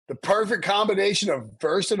The perfect combination of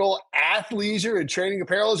versatile athleisure and training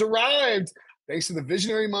apparel has arrived. Thanks to the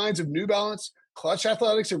visionary minds of New Balance, Clutch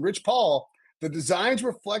Athletics, and Rich Paul, the designs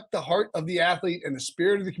reflect the heart of the athlete and the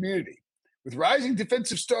spirit of the community. With rising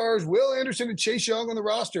defensive stars Will Anderson and Chase Young on the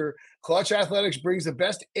roster, Clutch Athletics brings the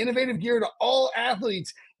best innovative gear to all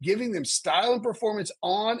athletes, giving them style and performance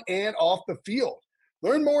on and off the field.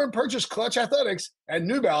 Learn more and purchase Clutch Athletics at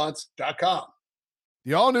newbalance.com.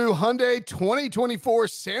 The all-new Hyundai 2024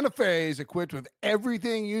 Santa Fe is equipped with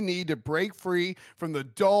everything you need to break free from the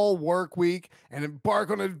dull work week and embark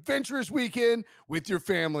on an adventurous weekend with your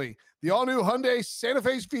family. The all-new Hyundai Santa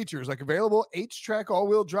Fe's features like available H-Track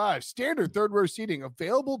all-wheel drive, standard third-row seating,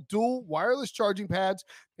 available dual wireless charging pads,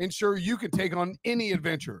 ensure you can take on any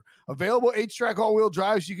adventure. Available H-Track all-wheel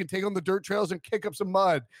drives you can take on the dirt trails and kick up some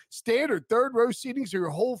mud. Standard third-row seating so your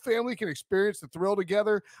whole family can experience the thrill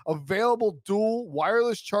together. Available dual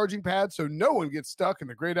wireless charging pads so no one gets stuck in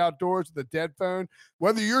the great outdoors with a dead phone.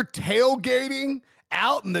 Whether you're tailgating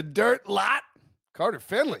out in the dirt lot, Carter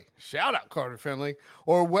Finley, shout out Carter Finley,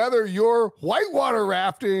 or whether you're whitewater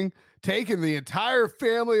rafting, taking the entire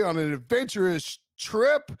family on an adventurous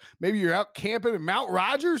trip, maybe you're out camping in Mount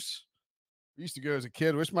Rogers. I used to go as a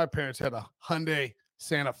kid. Wish my parents had a Hyundai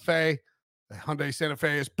Santa Fe. The Hyundai Santa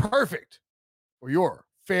Fe is perfect for your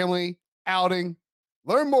family outing.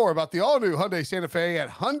 Learn more about the all-new Hyundai Santa Fe at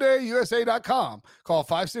HyundaiUSA.com. Call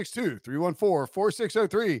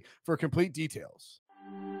 562-314-4603 for complete details.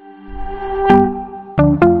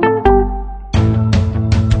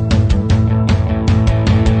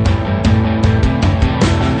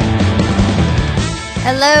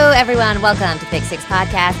 Hello, everyone. Welcome to Pick Six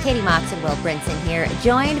Podcast. Katie Mox and Will Brinson here,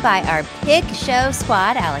 joined by our Pick Show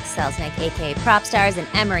squad, Alex Selznick, a.k.a. Propstars, and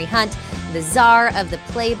Emery Hunt, the czar of the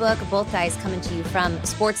playbook. Both guys coming to you from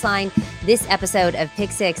Sportsline. This episode of Pick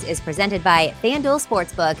Six is presented by FanDuel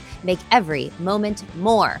Sportsbook. Make every moment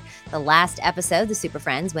more. The last episode, the Super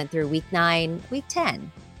Friends, went through week 10.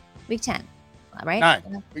 Right? Week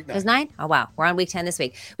 9. It was 9? Oh, wow. We're on week 10 this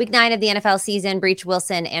week. Week 9 of the NFL season. Breach,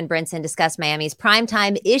 Wilson, and Brinson discussed Miami's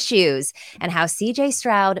primetime issues and how C.J.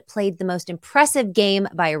 Stroud played the most impressive game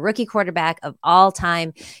by a rookie quarterback of all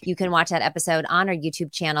time. You can watch that episode on our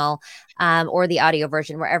YouTube channel or the audio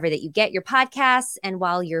version, wherever that you get your podcasts. And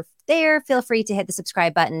while you're there, feel free to hit the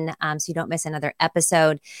subscribe button so you don't miss another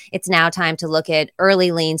episode. It's now time to look at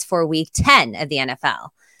early leans for week 10 of the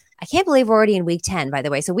NFL. I can't believe we're already in week 10, by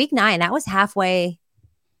the way. So week 9, that was halfway.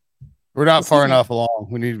 We're not far enough along.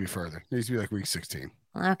 We need to be further. It needs to be like week 16.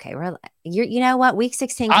 Okay. You know what? Week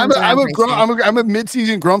 16. I'm a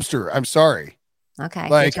mid-season grumpster. I'm sorry. Okay.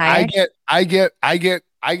 Like I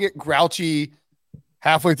get grouchy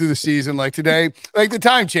halfway through the season. Like today, like the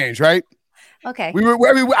time change, right? Okay.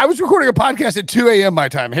 I was recording a podcast at 2 a.m. my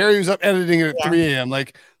time. Harry was up editing it at 3 a.m.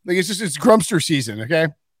 Like it's grumpster season. Okay.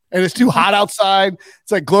 And it's too hot outside.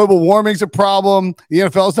 It's like global warming's a problem. The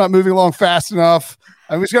NFL's not moving along fast enough.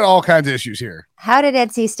 I mean, we've got all kinds of issues here. How did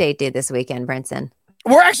NC State do this weekend, Brinson?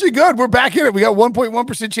 We're actually good. We're back in it. We got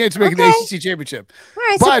 1.1% chance of making the ACC championship. All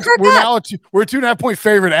right, but we're a 2.5-point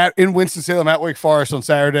favorite in Winston-Salem at Wake Forest on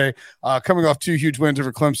Saturday, coming off 2 huge wins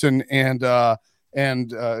over Clemson and who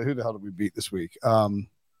the hell did we beat this week?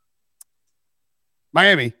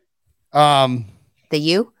 Miami. The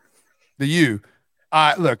U.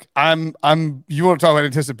 Look, you want to talk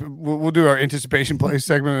about we'll do our anticipation play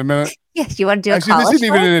segment in a minute. Yes, you want to do Actually, this isn't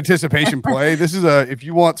even an anticipation play. This is if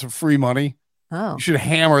you want some free money, you should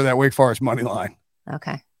hammer that Wake Forest money line.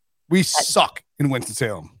 Okay. We suck in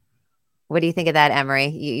Winston-Salem. What do you think of that, Emery?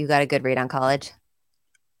 You got a good read on college?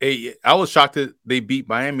 Hey, I was shocked that they beat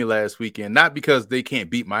Miami last weekend. Not because they can't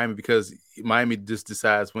beat Miami, because Miami just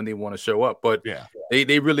decides when they want to show up. But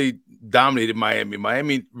they really dominated Miami.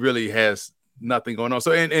 Miami really has nothing going on.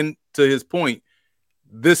 So, and to his point,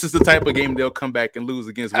 this is the type of game they'll come back and lose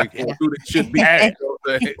against Wake Forest, who they should be.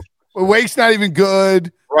 Well, Wake's not even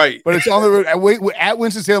good, right? But it's on the road. At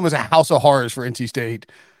Winston-Salem is a house of horrors for NC State.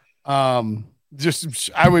 I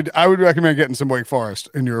would recommend getting some Wake Forest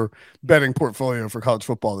in your betting portfolio for college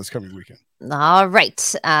football this coming weekend. All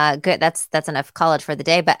right. Good. That's enough college for the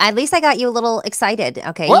day, but at least I got you a little excited.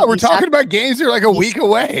 Okay. Well, we're talking about games that are like a week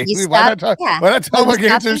away. Why not talk about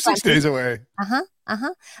games that are 6 days away?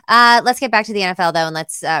 Let's get back to the NFL though, and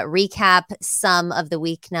let's recap some of the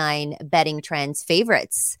week 9 betting trends.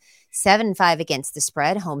 Favorites 7-5 against the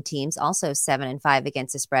spread. Home teams also 7-5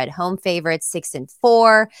 against the spread. Home favorites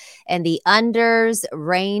 6-4, and the unders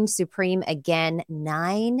reigned supreme again,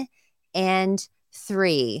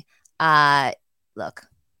 9-3. Look,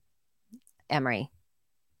 Emery,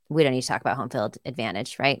 we don't need to talk about home field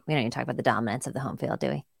advantage, right? We don't need to talk about the dominance of the home field, do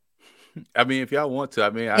we? I mean, if y'all want to, I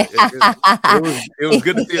mean, it was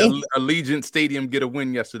good to see Allegiant Stadium get a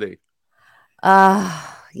win yesterday.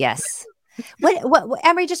 Yes. What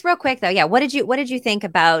Emory, just real quick though. Yeah. What did you think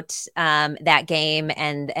about that game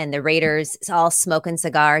and the Raiders all smoking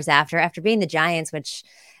cigars after being the Giants, which,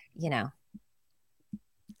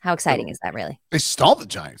 how exciting is that really? They stomped the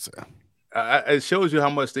Giants. It shows you how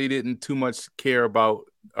much they didn't too much care about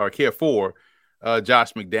or care for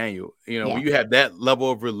Josh McDaniel. When you have that level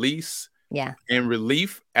of release and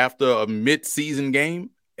relief after a mid-season game,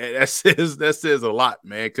 that says a lot,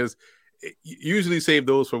 man, because usually save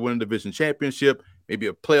those for winning division championship, maybe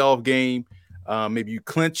a playoff game, maybe you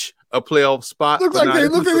clinch a playoff spot. Look like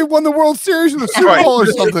they won the World Series in the Super Bowl or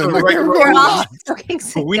something.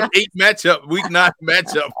 Week 8 matchup, week 9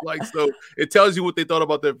 matchup. So it tells you what they thought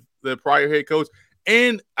about the prior head coach.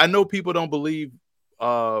 And I know people don't believe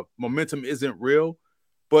momentum isn't real,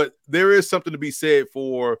 but there is something to be said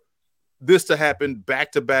for this to happen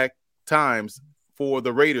back-to-back times for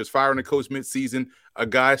the Raiders, firing the coach mid-season. A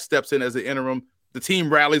guy steps in as an interim. The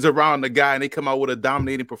team rallies around the guy, and they come out with a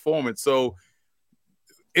dominating performance. So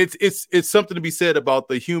it's something to be said about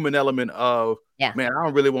the human element of, man, I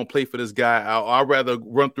don't really want to play for this guy. I'd rather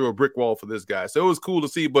run through a brick wall for this guy. So it was cool to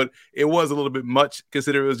see, but it was a little bit much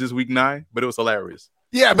considering it was just week 9, but it was hilarious.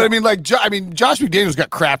 Yeah, but Josh McDaniels got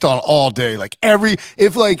crapped on all day.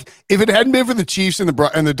 If it hadn't been for the Chiefs and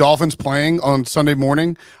the Dolphins playing on Sunday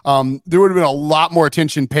morning, there would have been a lot more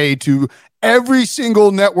attention paid to every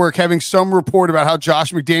single network having some report about how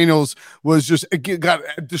Josh McDaniels was just got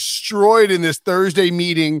destroyed in this Thursday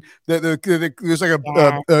meeting. That there's like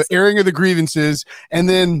a airing of the grievances, and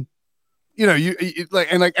then.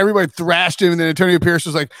 Everybody thrashed him, and then Antonio Pierce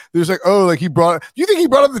was like, "There's like, oh, like you think he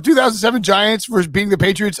brought up the 2007 Giants for beating the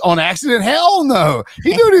Patriots on accident? Hell no,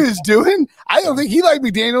 he knew what he was doing. I don't think he liked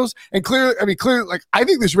McDaniels, and clearly, I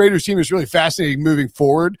think this Raiders team is really fascinating moving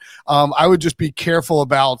forward. I would just be careful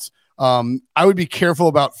about. I would be careful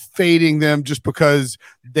about fading them just because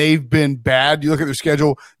they've been bad. You look at their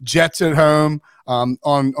schedule: Jets at home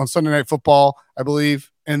on Sunday Night Football, I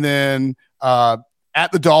believe, and then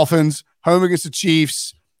at the Dolphins. Home against the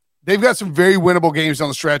Chiefs. They've got some very winnable games down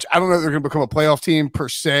the stretch. I don't know if they're going to become a playoff team per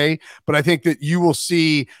se, but I think that you will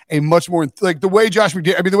see a much more the way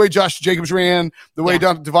the way Josh Jacobs ran, the way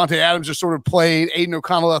Devontae Adams just sort of played, Aiden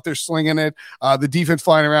O'Connell out there slinging it, the defense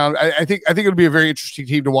flying around. I think it'll be a very interesting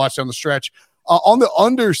team to watch down the stretch. On the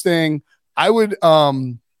unders thing, I would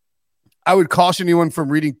caution anyone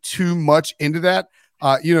from reading too much into that.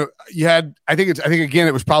 You had, I think again,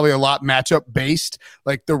 it was probably a lot matchup based.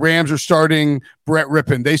 Like the Rams are starting Brett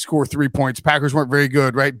Rippon. They score 3 points. Packers weren't very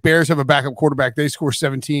good, right? Bears have a backup quarterback. They score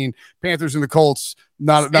 17. Panthers and the Colts,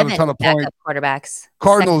 not a ton of points. Quarterbacks.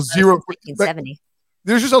 Cardinals, 0. 70.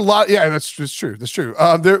 There's just a lot. Yeah, that's true. That's true.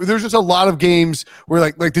 There's just a lot of games where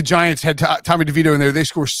like the Giants had Tommy DeVito in there. They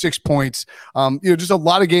score 6 points. Just a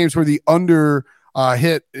lot of games where the under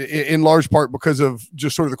hit in large part because of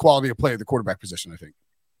just sort of the quality of play at the quarterback position, I think.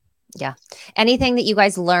 Yeah. Anything that you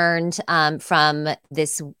guys learned from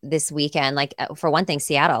this weekend? Like for one thing,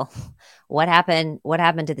 Seattle. What happened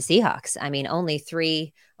to the Seahawks? I mean, only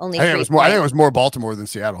three. I think it was more Baltimore than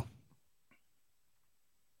Seattle.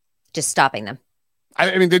 Just stopping them.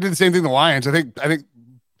 I mean, they did the same thing to the Lions. I think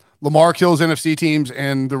Lamar kills NFC teams,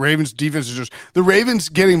 and the Ravens defense is just the Ravens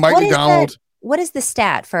getting Mike McDonald. What is the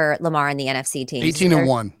stat for Lamar and the NFC teams?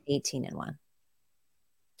 18-1. 18-1.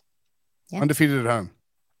 Yeah. Undefeated at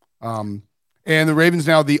home. And the Ravens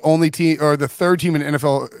now the only team or the third team in the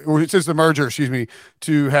NFL, or since the merger,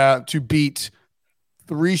 to beat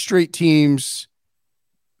 3 straight teams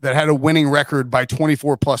that had a winning record by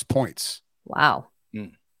 24 plus points. Wow.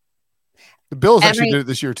 The Bills actually did it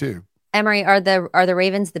this year too. Emory, are the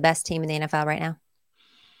Ravens the best team in the NFL right now?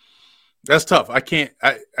 That's tough. I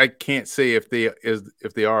can't say if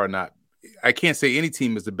they are or not. I can't say any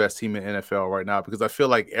team is the best team in the NFL right now because I feel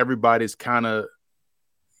like everybody's kind of,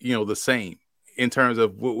 the same in terms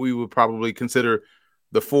of what we would probably consider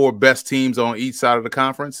the 4 best teams on each side of the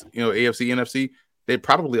conference. AFC, NFC. They're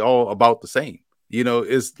probably all about the same.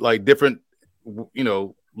 It's like different,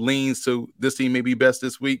 leans to this team may be best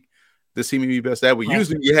this week. This team may be best that week.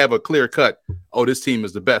 Usually you have a clear cut. Oh, this team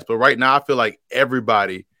is the best. But right now I feel like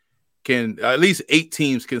everybody can, at least 8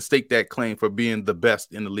 teams can stake that claim for being the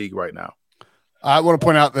best in the league right now. I want to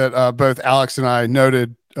point out that both Alex and I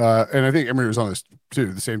noted, and I think Emory was on this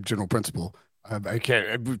too, the same general principle.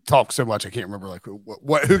 I talk so much I can't remember like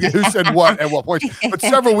who said what at what point. But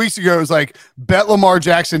several weeks ago, it was like bet Lamar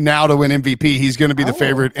Jackson now to win MVP. He's going to be the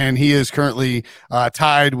favorite, and he is currently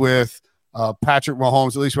tied with Patrick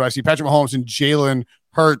Mahomes. At least what I see, Patrick Mahomes and Jalen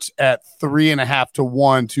Hurts at 3.5 to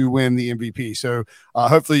 1 to win the MVP. So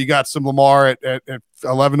hopefully you got some Lamar at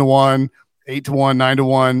 11 to 1, 8 to 1, 9 to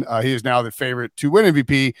 1. He is now the favorite to win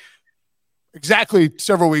MVP. Exactly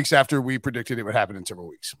several weeks after we predicted it would happen in several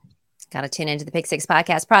weeks. Got to tune into the Pick Six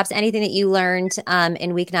podcast. Props, anything that you learned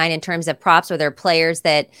in week 9 in terms of props? Were there players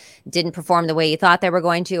that didn't perform the way you thought they were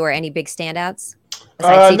going to, or any big standouts?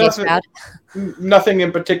 Nothing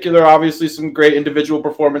in particular. Obviously, some great individual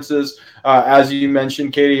performances. As you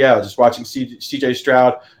mentioned, Katie, just watching CJ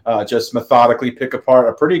Stroud just methodically pick apart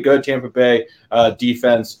a pretty good Tampa Bay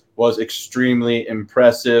defense was extremely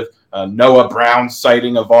impressive. Noah Brown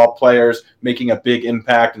sighting of all players, making a big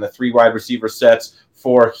impact in the 3 wide receiver sets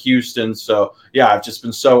for Houston. So, I've just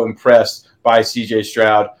been so impressed by CJ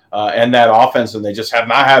Stroud and that offense, and they just have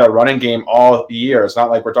not had a running game all year. It's not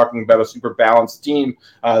like we're talking about a super balanced team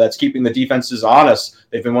that's keeping the defenses honest.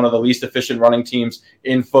 They've been one of the least efficient running teams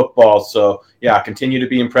in football. So, continue to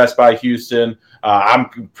be impressed by Houston. I'm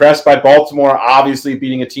impressed by Baltimore, obviously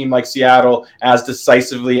beating a team like Seattle as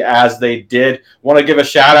decisively as they did. Want to give a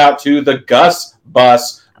shout out to the Gus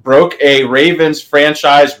Bus. Broke a Ravens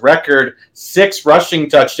franchise record, 6 rushing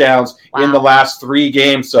touchdowns in the last 3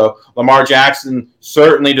 games. So Lamar Jackson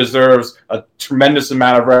certainly deserves a tremendous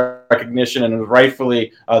amount of recognition and is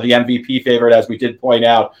rightfully the MVP favorite, as we did point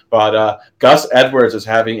out. But Gus Edwards is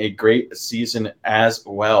having a great season as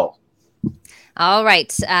well. All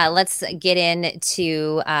right, let's get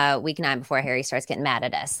into week 9 before Harry starts getting mad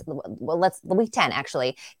at us. Well, week 10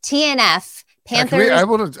 actually. TNF Panthers.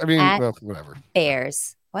 Whatever.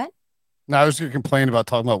 Bears. What? No, I was going to complain about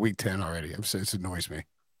talking about week 10 already. It annoys me.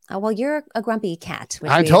 Oh, well, you're a grumpy cat.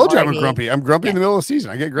 I told you I'm grumpy. I'm grumpy in the middle of the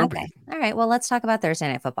season. I get grumpy. Okay. All right. Well, let's talk about Thursday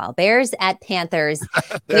Night Football. Bears at Panthers.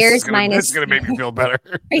 Bears minus. It's going to make me feel better.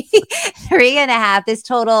 3.5. This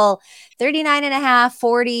total 39.5,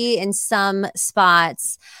 40 in some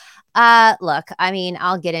spots. Look, I mean,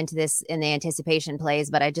 I'll get into this in the anticipation plays,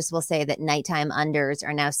 but I just will say that nighttime unders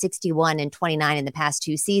are now 61 and 29 in the past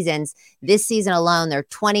 2 seasons. This season alone, they're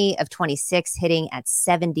 20 of 26, hitting at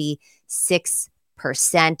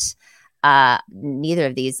 76%. Neither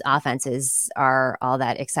of these offenses are all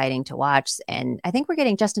that exciting to watch. And I think we're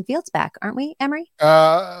getting Justin Fields back, aren't we, Emery?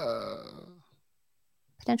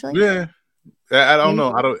 Potentially. Yeah. I don't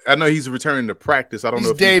know. I know he's returning to practice. I don't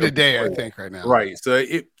know if day to day, I think, right now. Right. So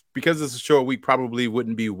because it's a short week, probably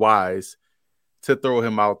wouldn't be wise to throw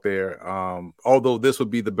him out there. Although this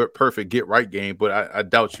would be the perfect get right game, but I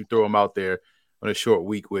doubt you throw him out there on a short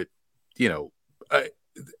week with, I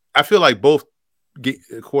feel like both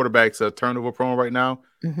quarterbacks are turnover prone right now.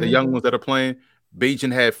 Mm-hmm. The young ones that are playing.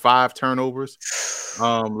 Bajan had 5 turnovers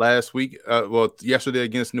last week. Yesterday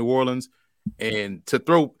against New Orleans. And to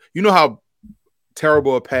throw, how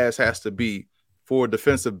terrible a pass has to be for a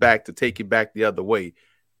defensive back to take it back the other way.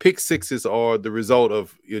 Pick sixes are the result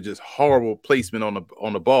of just horrible placement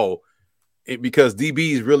on the ball, because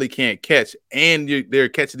DBs really can't catch, and they're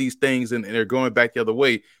catching these things and they're going back the other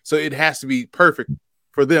way. So it has to be perfect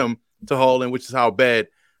for them to haul in, which is how bad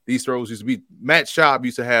these throws used to be. Matt Schaub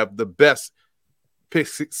used to have the best pick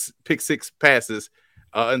six passes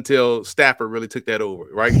until Stafford really took that over,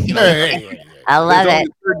 right? I love it.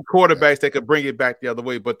 Certain quarterbacks that could bring it back the other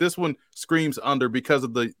way, but this one screams under because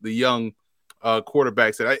of the young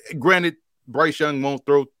quarterbacks. Granted, Bryce Young won't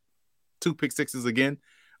throw 2 pick sixes again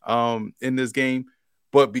in this game,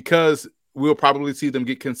 but because we'll probably see them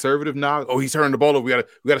get conservative now. Oh, he's turning the ball over. We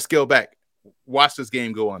gotta scale back. Watch this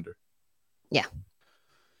game go under. Yeah.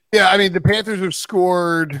 I mean, the Panthers have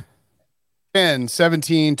scored 10,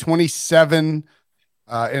 17, 27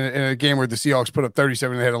 in a game where the Seahawks put up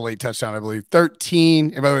 37. They had a late touchdown, I believe.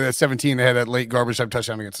 13. And by the way, that's 17. They had that late garbage time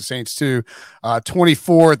touchdown against the Saints, too.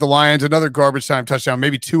 24 at the Lions, another garbage time touchdown,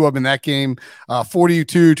 maybe 2 of them in that game.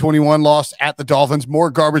 42-21 loss at the Dolphins.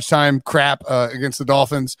 More garbage time crap against the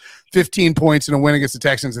Dolphins. 15 points in a win against the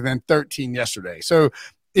Texans, and then 13 yesterday. So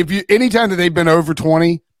anytime that they've been over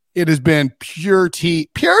 20, it has been pure tea,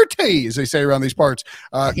 as they say around these parts,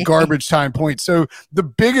 garbage time points. So the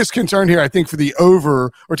biggest concern here, I think, for the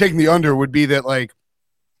over or taking the under would be that, like,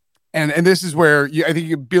 and this is where I think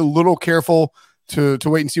you'd be a little careful to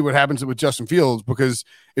wait and see what happens with Justin Fields, because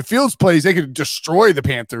if Fields plays, they could destroy the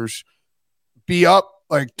Panthers, be up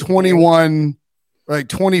like 21, like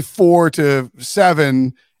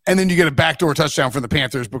 24-7, and then you get a backdoor touchdown for the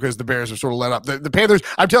Panthers because the Bears are sort of let up. The Panthers,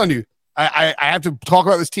 I'm telling you, I have to talk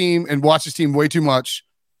about this team and watch this team way too much.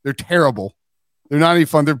 They're terrible. They're not any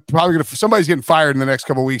fun. They're probably somebody's getting fired in the next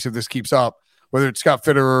couple of weeks if this keeps up, whether it's Scott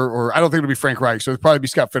Fitterer or I don't think it'll be Frank Reich. So it'll probably be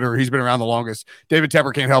Scott Fitterer. He's been around the longest. David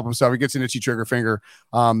Tepper can't help himself. He gets an itchy trigger finger.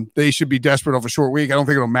 They should be desperate over a short week. I don't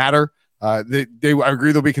think it'll matter. I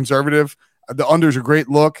agree they'll be conservative. The under's a great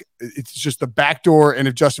look. It's just the backdoor, and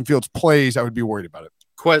if Justin Fields plays, I would be worried about it.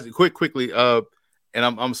 Quickly, and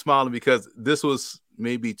I'm smiling because this was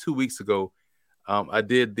maybe 2 weeks ago. I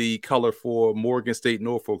did the color for Morgan State,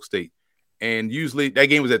 Norfolk State, and usually that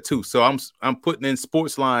game was at 2. So I'm putting in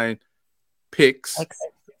Sportsline picks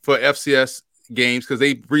for FCS games because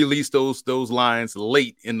they release those lines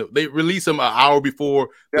late they release them an hour before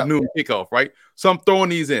the noon kickoff, right? So I'm throwing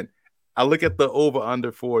these in. I look at the over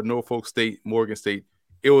under for Norfolk State, Morgan State.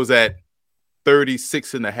 It was at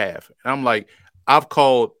 36.5. And I'm like, I've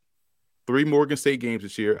called 3 Morgan State games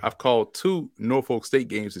this year. I've called 2 Norfolk State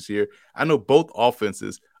games this year. I know both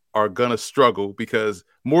offenses are going to struggle because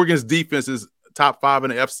Morgan's defense is top 5 in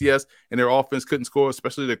the FCS and their offense couldn't score,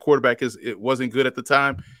 especially their quarterback it wasn't good at the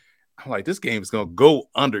time. I'm like, this game is going to go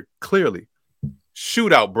under clearly.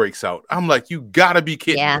 Shootout breaks out. I'm like, you got to be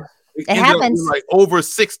kidding. Yeah, it happens. Like over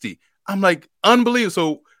 60. I'm like, unbelievable.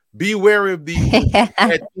 So be wary of these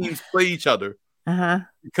teams play each other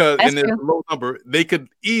because in this low number, they could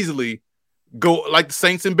easily go like the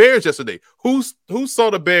Saints and Bears yesterday. Who saw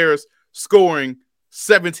the Bears scoring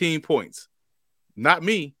 17 points? Not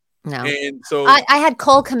me. No. And so I had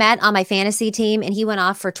Cole Kmet on my fantasy team, and he went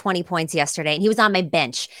off for 20 points yesterday, and he was on my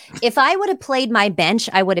bench. If I would have played my bench,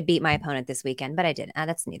 I would have beat my opponent this weekend, but I didn't.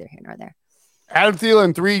 That's neither here nor there. Adam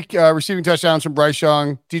Thielen, 3 receiving touchdowns from Bryce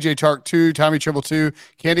Young. DJ Chark, 2. Tommy Tremble, 2.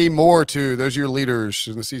 Kenny Moore, 2. Those are your leaders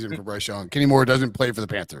in the season for Bryce Young. Kenny Moore doesn't play for the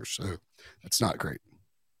Panthers, so that's not great.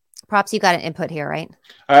 Props, you got an input here, right?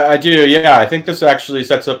 I do, yeah. I think this actually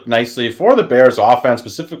sets up nicely for the Bears offense,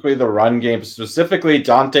 specifically the run game, specifically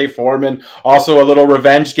D'Onta Foreman. Also a little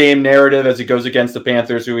revenge game narrative as he goes against the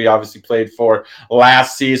Panthers, who he obviously played for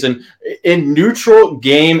last season. In neutral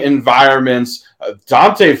game environments,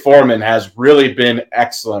 D'Onta Foreman has really been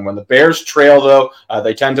excellent. When the Bears trail, though,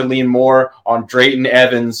 they tend to lean more on Drayton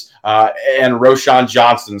Evans and Roschon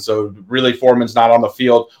Johnson. So really Foreman's not on the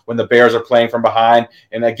field when the Bears are playing from behind.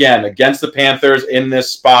 And again, against the Panthers in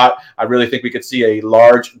this spot, I really think we could see a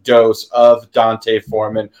large dose of D'Onta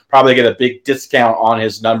Foreman. Probably get a big discount on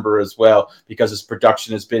his number as well because his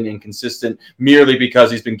production has been inconsistent merely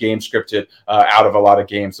because he's been game scripted out of a lot of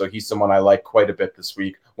games. So he's someone I like quite a bit this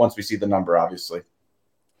week once we see the number, obviously.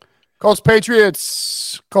 Colts,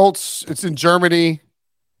 Patriots. Colts, it's in Germany.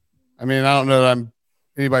 I mean, I don't know that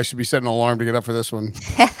anybody should be setting an alarm to get up for this one.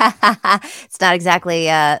 It's not exactly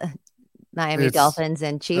Miami Dolphins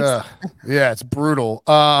and Chiefs. Yeah, it's brutal.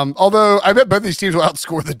 Although I bet both these teams will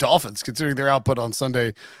outscore the Dolphins considering their output on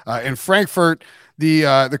Sunday in Frankfurt.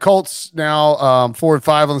 The Colts now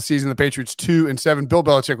 4-5 on the season. The Patriots 2-7. Bill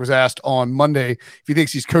Belichick was asked on Monday if he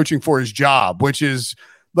thinks he's coaching for his job, which is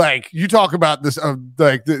like, you talk about this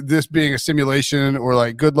this being a simulation or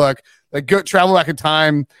like good luck. Like, go travel back in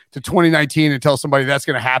time to 2019 and tell somebody that's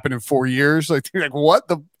going to happen in 4 years. Like what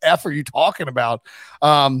the F are you talking about?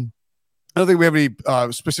 I don't think we have any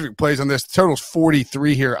specific plays on this. The total's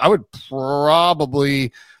 43 here. I would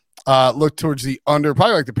probably look towards the under,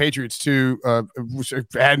 probably like the Patriots too, which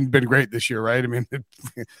hadn't been great this year, right? I mean, they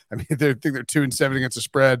think they're 2-7 against the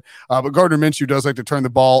spread, but Gardner Minshew does like to turn the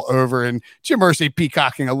ball over, and Jim Irsay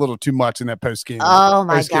peacocking a little too much in that post game. Oh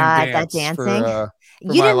my God, that dancing!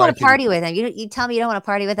 You didn't want to party with him. You tell me you don't want to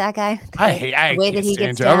party with that guy. I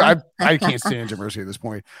can't stand Jim Irsay at this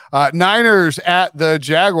point. Niners at the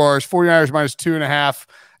Jaguars. 49ers -2.5.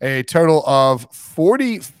 A total of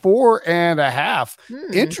 44.5.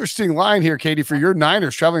 Interesting line here, Katie, for your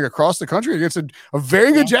Niners traveling across the country against a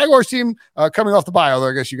very good Jaguars team coming off the bye. Although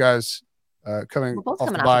I guess you guys coming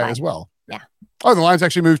off the bye as well. Yeah. Oh, the line's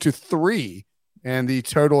actually moved to 3, and the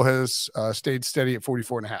total has stayed steady at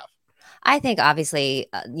 44.5. I think obviously,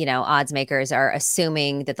 odds makers are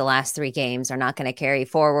assuming that the last 3 games are not going to carry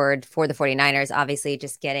forward for the 49ers. Obviously,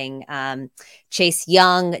 just getting Chase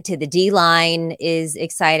Young to the D-line is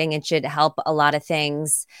exciting and should help a lot of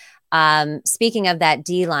things. Speaking of that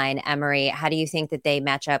D-line, Emory, how do you think that they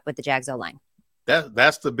match up with the Jags O-line?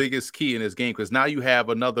 That's the biggest key in this game, because now you have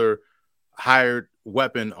another hired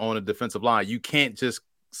weapon on a defensive line. You can't just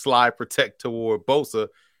slide protect toward Bosa.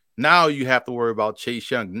 Now you have to worry about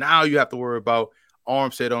Chase Young. Now you have to worry about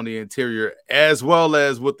Armstead on the interior, as well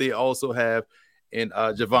as what they also have in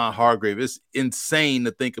Javon Hargrave. It's insane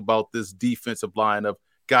to think about this defensive line of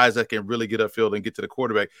guys that can really get upfield and get to the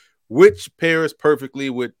quarterback, which pairs perfectly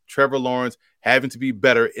with Trevor Lawrence having to be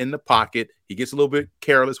better in the pocket. He gets a little bit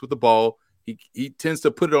careless with the ball. He tends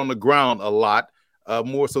to put it on the ground a lot,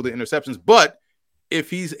 more so the interceptions. But if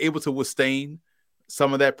he's able to withstand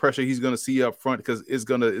some of that pressure he's going to see up front, because it's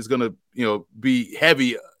going to be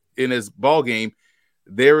heavy in his ball game,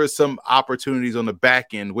 there is some opportunities on the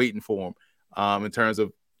back end waiting for him in terms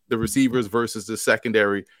of the receivers versus the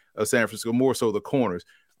secondary of San Francisco, more so the corners.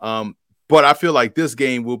 But I feel like this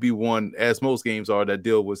game will be one, as most games are, that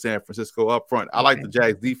deal with San Francisco up front. I like the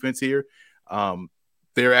Jags defense here.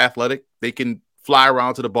 They're athletic. They can fly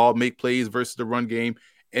around to the ball, make plays versus the run game.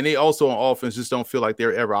 And they also on offense just don't feel like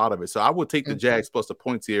they're ever out of it. So I would take the Jags plus the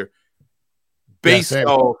points here based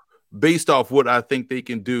off what I think they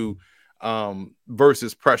can do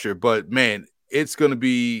versus pressure. But, man, it's going to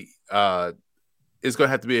be it's going to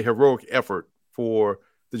have to be a heroic effort for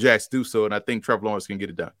the Jags to do so. And I think Trevor Lawrence can get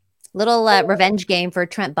it done. Little revenge game for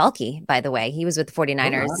Trent Baalke, by the way. He was with the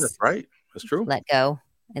 49ers. Oh, that's right. That's true. Let go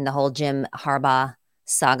in the whole Jim Harbaugh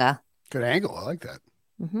saga. Good angle. I like that.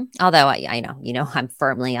 Mm-hmm. Although I know, I'm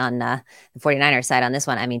firmly on the 49ers side on this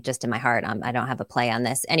one. I mean, just in my heart, I don't have a play on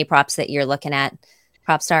this. Any props that you're looking at,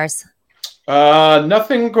 prop stars?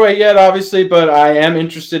 Nothing great yet, obviously, but I am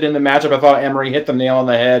interested in the matchup. I thought Emery hit the nail on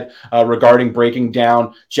the head regarding breaking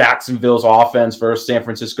down Jacksonville's offense versus San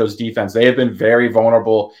Francisco's defense. They have been very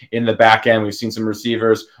vulnerable in the back end. We've seen some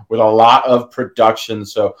receivers with a lot of production.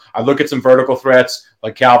 So I look at some vertical threats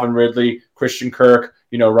like Calvin Ridley, Christian Kirk,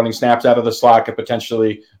 running snaps out of the slot could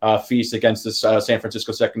potentially feast against this San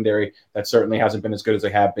Francisco secondary that certainly hasn't been as good as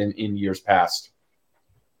they have been in years past.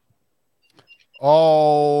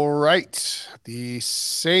 All right. The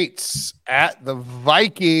Saints at the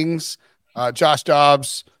Vikings. Josh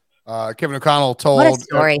Dobbs, Kevin O'Connell told. What a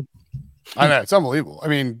story. I know. It's unbelievable. I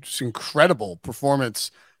mean, just incredible performance.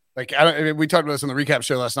 Like, we talked about this on the recap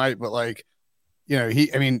show last night, but he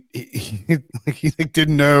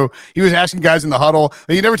didn't know. He was asking guys in the huddle.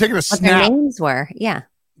 He'd never taken a snap. What their names were. Yeah.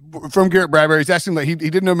 From Garrett Bradbury. He's asking he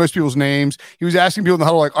didn't know most people's names. He was asking people in the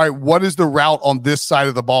huddle, like, all right, what is the route on this side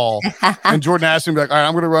of the ball? And Jordan asked him, like, all right,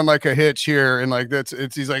 I'm going to run like a hitch here. And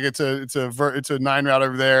he's like, it's a 9 route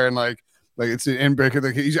over there. And like it's an end breaker.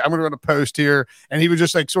 Like, I'm going to run a post here. And he would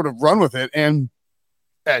just sort of run with it. And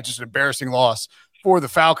just an embarrassing loss for the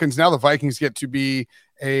Falcons. Now the Vikings get to be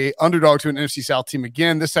a underdog to an NFC South team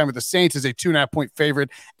again, this time with the Saints as a 2.5-point favorite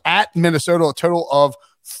at Minnesota, a total of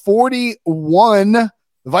 41.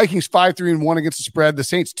 The Vikings 5-3-1 against the spread. The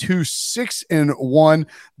Saints 2-6-1.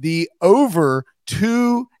 The over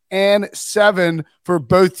 2-7 for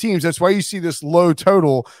both teams. That's why you see this low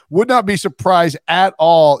total. Would not be surprised at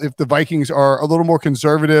all if the Vikings are a little more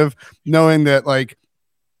conservative, knowing that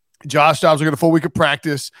Josh Dobbs will get a full week of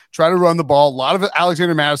practice, try to run the ball. A lot of it,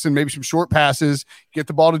 Alexander Mattison, maybe some short passes, get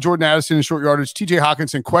the ball to Jordan Addison in short yardage. TJ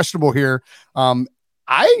Hawkinson, questionable here.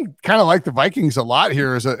 I kind of like the Vikings a lot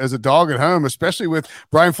here as a dog at home, especially with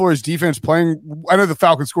Brian Flores' defense playing. I know the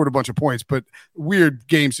Falcons scored a bunch of points, but weird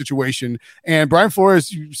game situation. And Brian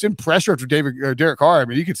Flores, you send pressure after Derek Carr. I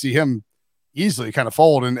mean, you could see him easily kind of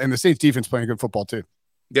fold, and the Saints defense playing good football too.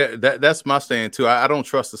 Yeah, that's my stand too. I don't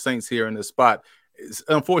trust the Saints here in this spot. It's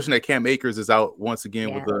unfortunate Cam Akers is out once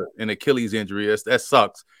again with an Achilles injury. That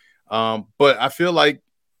sucks. But I feel like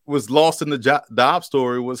was lost in the Dobbs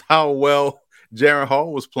story was how well Jaren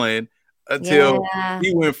Hall was playing until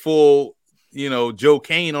he went full, Joe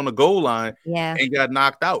Kane on the goal line and got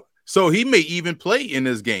knocked out. So he may even play in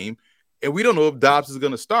this game, and we don't know if Dobbs is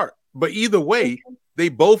going to start. But either way, they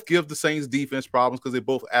both give the Saints defense problems because they're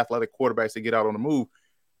both athletic quarterbacks that get out on the move.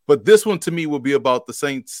 But this one to me will be about the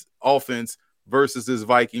Saints offense versus this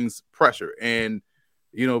Vikings pressure. And,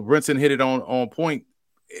 Brinson hit it on point.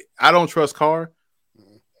 I don't trust Carr.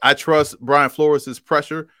 I trust Brian Flores'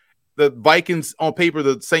 pressure. The Vikings, on paper,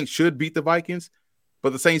 the Saints should beat the Vikings,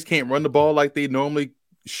 but the Saints can't run the ball like they normally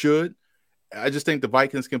should. I just think the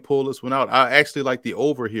Vikings can pull this one out. I actually like the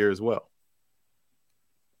over here as well.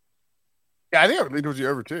 Yeah, I think I would lean towards the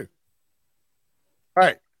over too. All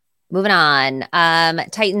right. Moving on.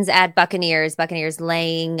 Titans at Buccaneers. Buccaneers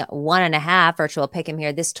laying 1.5. Virtual pick 'em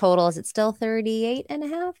here. This total, is it still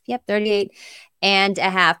 38.5? Yep,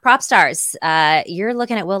 38.5. Prop stars. You're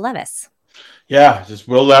looking at Will Levis. Yeah, just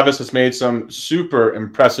Will Levis has made some super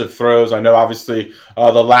impressive throws. I know, obviously,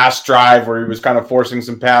 the last drive where he was kind of forcing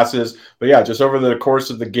some passes. But, yeah, just over the course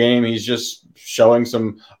of the game, he's just showing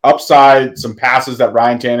some upside, some passes that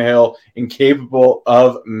Ryan Tannehill incapable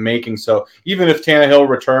of making. So even if Tannehill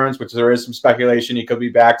returns, which there is some speculation he could be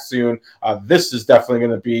back soon, this is definitely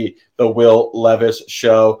going to be the Will Levis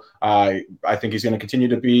show. I think he's going to continue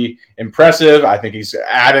to be impressive. I think he's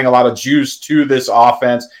adding a lot of juice to this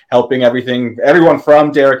offense, helping everyone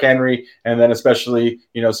from Derrick Henry, and then especially,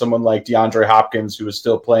 someone like DeAndre Hopkins, who is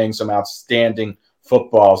still playing some outstanding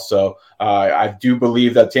football. So I do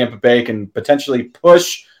believe that Tampa Bay can potentially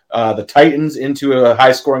push the Titans into a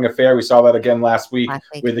high-scoring affair. We saw that again last week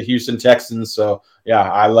with the Houston Texans. So, yeah,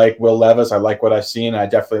 I like Will Levis. I like what I've seen. I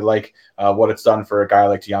definitely like what it's done for a guy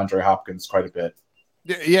like DeAndre Hopkins quite a bit.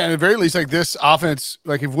 Yeah, and at the very least, like this offense,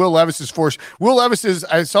 like if Will Levis is forced, Will Levis is,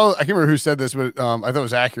 I can't remember who said this, but I thought it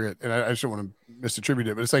was accurate, and I just don't want to misattribute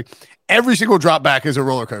it, but it's like every single drop back is a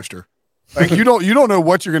roller coaster. Like you don't know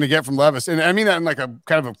what you're going to get from Levis, and I mean that in like a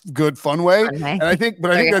kind of a good fun way. And I think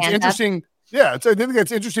that's interesting. Yeah, I think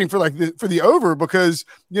that's interesting for like for the over, because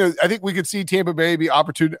I think we could see Tampa Bay be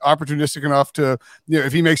opportunistic enough to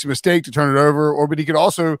if he makes a mistake to turn it over, but he could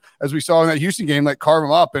also, as we saw in that Houston game, like carve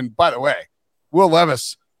him up. And by the way, Will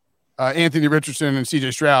Levis, Anthony Richardson, and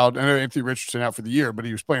CJ Stroud. I know Anthony Richardson out for the year, but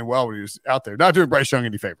he was playing well when he was out there. Not doing Bryce Young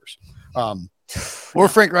any favors, or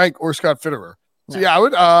Frank Reich or Scott Fitterer. So yeah,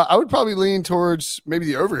 I would probably lean towards maybe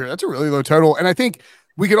the over here. That's a really low total, and I think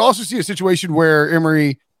we could also see a situation where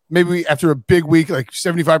Emory, maybe after a big week, like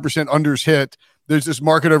 75% unders hit, there's this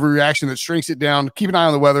market overreaction that shrinks it down. Keep an eye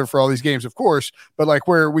on the weather for all these games, of course, but like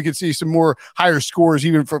where we could see some more higher scores,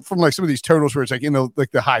 even from like some of these totals where it's like in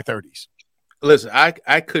the high 30s. Listen,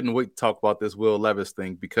 I couldn't wait to talk about this Will Levis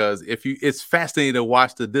thing, because it's fascinating to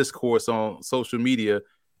watch the discourse on social media.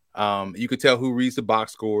 You could tell who reads the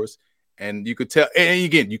box scores, and you could tell. And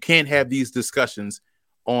again, you can't have these discussions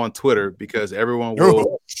on Twitter because everyone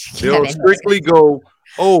will they'll strictly go,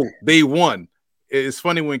 "Oh, they won." It's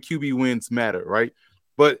funny when QB wins matter, right?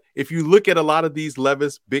 But if you look at a lot of these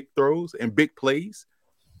Levis big throws and big plays,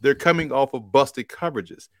 they're coming off of busted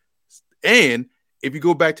coverages, and if you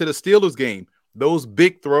go back to the Steelers game, those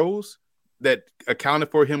big throws that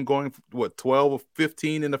accounted for him going, 12 or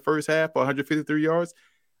 15 in the first half, 153 yards,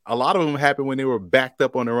 a lot of them happened when they were backed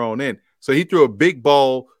up on their own end. So he threw a big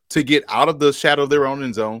ball to get out of the shadow of their own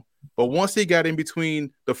end zone. But once he got in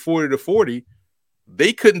between the 40 to 40,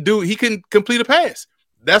 he couldn't complete a pass.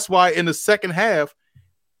 That's why in the second half,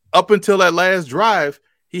 up until that last drive,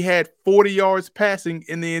 he had 40 yards passing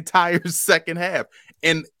in the entire second half.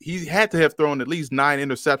 And he had to have thrown at least 9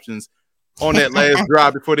 interceptions on that last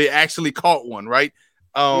drive before they actually caught one, right?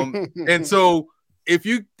 And so if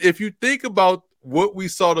you think about what we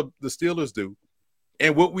saw the Steelers do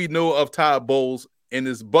and what we know of Todd Bowles and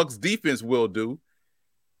his Bucs defense will do,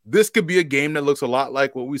 this could be a game that looks a lot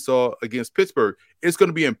like what we saw against Pittsburgh. It's going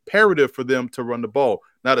to be imperative for them to run the ball.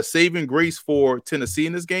 Now, the saving grace for Tennessee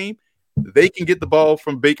in this game, they can get the ball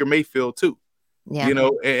from Baker Mayfield too. Yeah.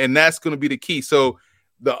 And that's going to be the key. So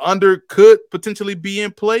the under could potentially be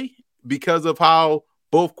in play because of how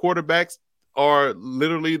both quarterbacks are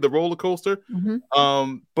literally the roller coaster.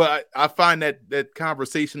 Mm-hmm. But I find that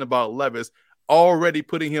conversation about Levis already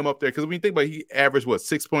putting him up there, because when you think about it, he averaged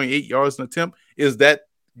 6.8 yards an attempt. Is that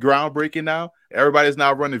groundbreaking now? Everybody's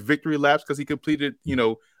now running victory laps because he completed,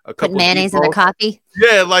 a couple mayonnaise in the coffee.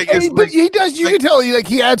 Yeah, like he does. You can tell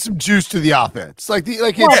he adds some juice to the offense.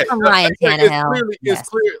 It's from Ryan Tannehill. It's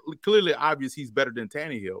clearly obvious he's better than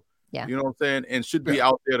Tannehill. Yeah, you know what I'm saying, and should be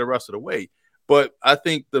out there the rest of the way. But I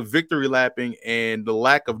think the victory lapping and the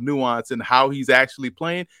lack of nuance in how he's actually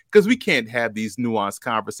playing, because we can't have these nuanced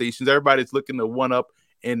conversations. Everybody's looking to one up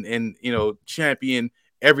and champion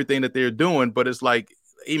everything that they're doing, but it's like,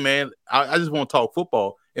 hey man, I just want to talk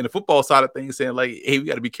football. And the football side of things, saying like, hey, we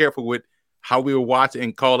got to be careful with how we were watching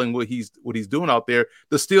and calling what he's doing out there.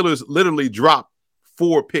 The Steelers literally dropped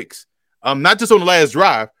 4 picks, not just on the last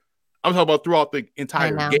drive. I'm talking about throughout the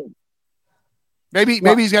entire game. Maybe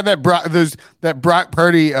he's got that Brock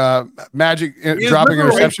Purdy magic dropping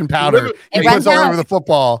interception powder. He puts all over the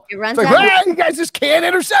football. It's like, you guys just can't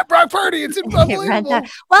intercept Brock Purdy. It's unbelievable.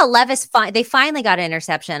 Well, Levis, they finally got an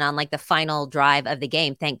interception on like the final drive of the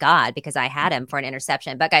game. Thank God, because I had him for an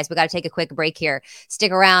interception. But guys, we got to take a quick break here.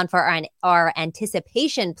 Stick around for our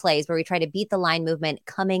anticipation plays where we try to beat the line movement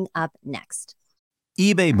coming up next.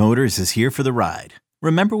 eBay Motors is here for the ride.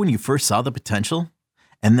 Remember when you first saw the potential?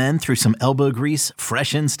 And then through some elbow grease,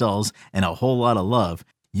 fresh installs, and a whole lot of love,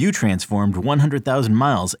 you transformed 100,000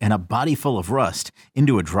 miles and a body full of rust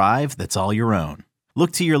into a drive that's all your own.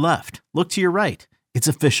 Look to your left. Look to your right. It's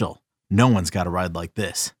official. No one's got a ride like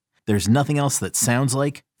this. There's nothing else that sounds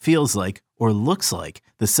like, feels like, or looks like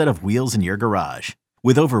the set of wheels in your garage.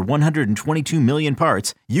 With over 122 million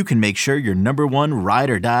parts, you can make sure your number one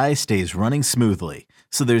ride or die stays running smoothly.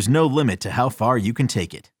 So there's no limit to how far you can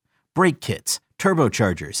take it. Brake kits,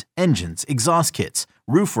 turbochargers, engines, exhaust kits,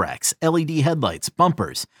 roof racks, LED headlights,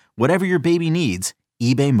 bumpers, whatever your baby needs,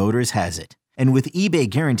 eBay Motors has it. And with eBay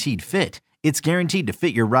Guaranteed Fit, it's guaranteed to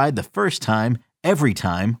fit your ride the first time, every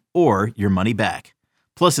time, or your money back.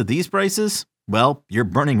 Plus at these prices, well, you're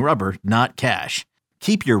burning rubber, not cash.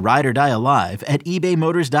 Keep your ride or die alive at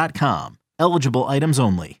ebaymotors.com. Eligible items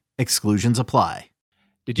only. Exclusions apply.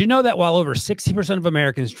 Did you know that while over 60% of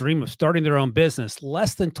Americans dream of starting their own business,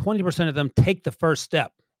 less than 20% of them take the first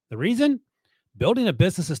step? The reason? Building a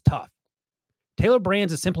business is tough. Taylor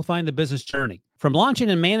Brands is simplifying the business journey. From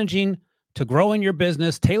launching and managing to growing your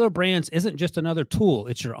business, Taylor Brands isn't just another tool.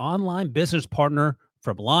 It's your online business partner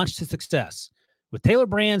from launch to success. With Taylor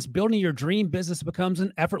Brands, building your dream business becomes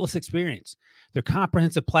an effortless experience. Their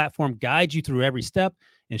comprehensive platform guides you through every step,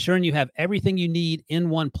 ensuring you have everything you need in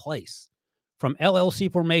one place. From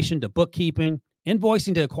LLC formation to bookkeeping,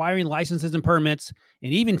 invoicing to acquiring licenses and permits,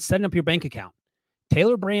 and even setting up your bank account,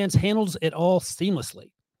 Taylor Brands handles it all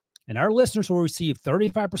seamlessly. And our listeners will receive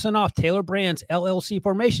 35% off Taylor Brands LLC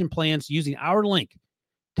formation plans using our link,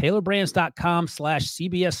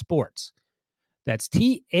 taylorbrands.com/CBS Sports. That's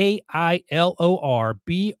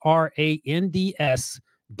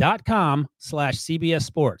TAILORBRANDS.com/CBS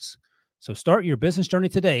Sports. So start your business journey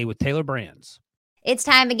today with Taylor Brands. It's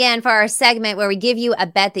time again for our segment where we give you a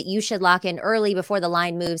bet that you should lock in early before the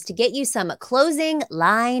line moves to get you some closing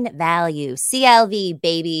line value. CLV,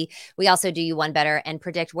 baby. We also do you one better and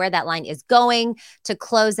predict where that line is going to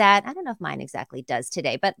close at. I don't know if mine exactly does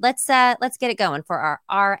today, but let's get it going for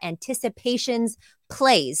our anticipations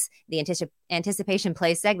plays. The anticipation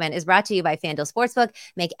play segment is brought to you by FanDuel Sportsbook.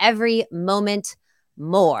 Make every moment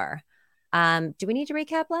more. Do we need to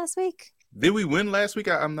recap last week? Did we win last week?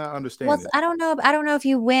 I'm not understanding. Well, I don't know if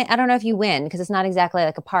you win. I don't know if you win because it's not exactly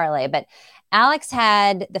like a parlay. But Alex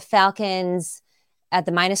had the Falcons at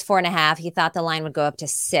the -4.5. He thought the line would go up to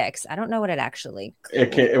 6. I don't know what it actually.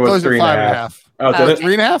 It was 3.5. Oh,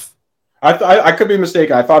 3.5. I could be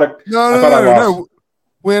mistaken. I thought it. No.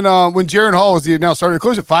 When Jaron Hall was the now started, it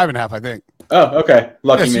closed at 5.5. I think. Oh, okay.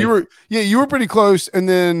 Lucky me. You were pretty close, and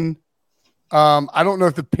then I don't know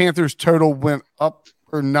if the Panthers total went up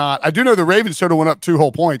or not. I do know the Ravens total went up 2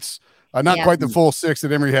 whole points. Not quite the full 6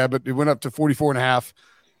 that Emory had, but it went up to 44.5.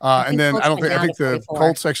 And then I think the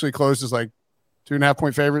Colts actually closed as like 2.5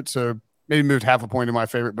 point favorite. So maybe moved half a point in my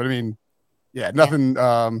favorite. But I mean, nothing.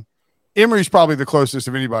 Emory's probably the closest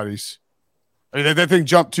of anybody's. I mean, that thing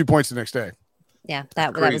jumped 2 points the next day. Yeah,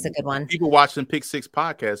 that was a good one. People watching Pick Six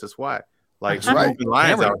podcast. That's why. Like moving the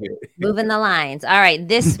lines out here. Moving the lines. All right,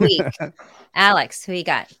 this week, Alex, who you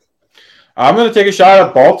got? I'm going to take a shot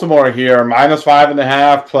at Baltimore here,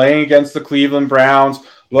 -5.5, playing against the Cleveland Browns.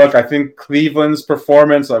 Look, I think Cleveland's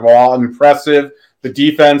performance, while impressive, the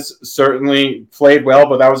defense certainly played well,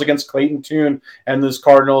 but that was against Clayton Tune and this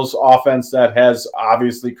Cardinals offense that has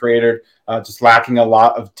obviously created just lacking a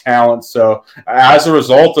lot of talent. So as a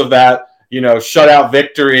result of that, shutout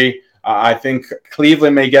victory, I think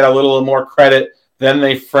Cleveland may get a little more credit than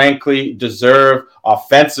they frankly deserve.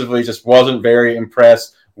 Offensively, just wasn't very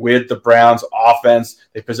impressed with the Browns offense.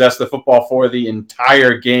 They possessed the football for the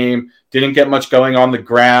entire game, didn't get much going on the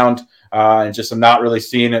ground, and just I'm not really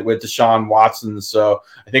seeing it with Deshaun Watson. So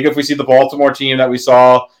I think if we see the Baltimore team that we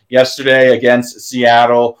saw yesterday against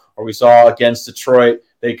Seattle or we saw against Detroit,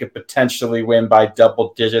 they could potentially win by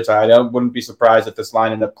double digits. Wouldn't be surprised if this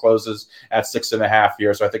line ended up closes at 6.5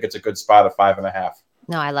 here. So I think it's a good spot of 5.5.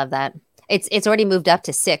 No, I love that. It's already moved up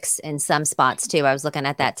to 6 in some spots too. I was looking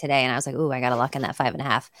at that today and I was like, ooh, I got to lock in that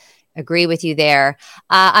 5.5. Agree with you there.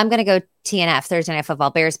 I'm going to go TNF, Thursday Night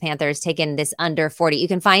Football, Bears, Panthers, taking this under 40. You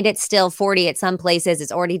can find it still 40 at some places.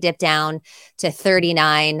 It's already dipped down to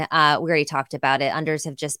 39. We already talked about it. Unders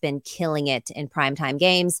have just been killing it in primetime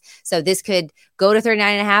games. So this could go to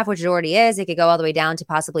 39.5, which it already is. It could go all the way down to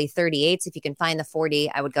possibly 38. So if you can find the 40,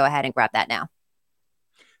 I would go ahead and grab that now.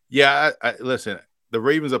 Yeah, I listen, the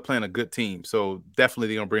Ravens are playing a good team. So definitely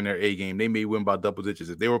they're going to bring their A game. They may win by double digits.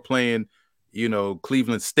 If they were playing,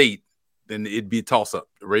 Cleveland State, then it'd be a toss-up.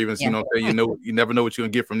 The Ravens, you never know what you're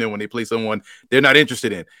going to get from them when they play someone they're not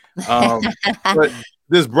interested in. But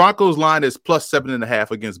this Broncos line is plus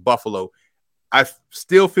 7.5 against Buffalo. I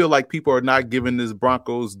still feel like people are not giving this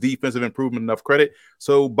Broncos defensive improvement enough credit.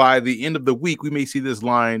 So by the end of the week, we may see this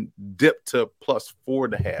line dip to plus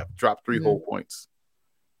 4.5, drop 3 whole points.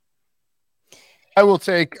 I will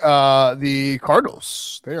take the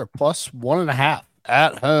Cardinals. They are plus 1.5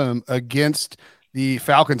 at home against the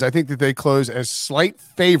Falcons. I think that they close as slight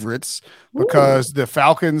favorites because the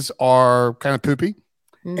Falcons are kind of poopy.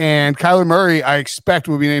 And Kyler Murray, I expect,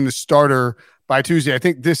 will be named the starter by Tuesday. I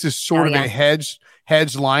think this is sort of a hedge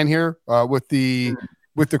line here with the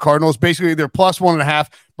Cardinals. Basically, they're plus 1.5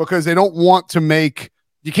 because they don't want to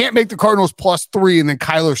you can't make the Cardinals plus 3 and then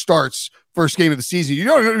Kyler starts first game of the season. You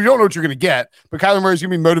don't know what you're going to get, but Kyler Murray's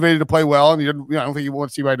going to be motivated to play well, and I don't think you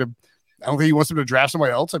want to see anybody to I don't think he wants them to draft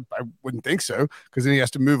somebody else. I wouldn't think so, because then he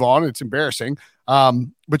has to move on. It's embarrassing.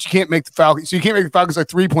 But you can't make the Falcons. So you can't make the Falcons like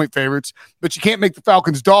 3-point favorites, but you can't make the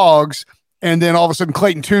Falcons dogs. And then all of a sudden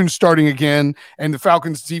Clayton Tune's starting again, and the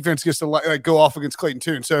Falcons defense gets to like go off against Clayton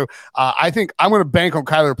Tune. So I think I'm going to bank on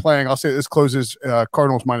Kyler playing. I'll say this closes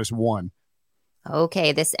Cardinals -1.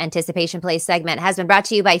 Okay, this anticipation play segment has been brought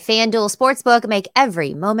to you by FanDuel Sportsbook. Make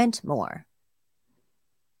every moment more.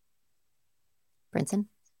 Brinson?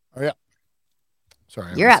 Oh, yeah.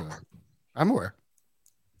 Sorry. You're up. I'm aware.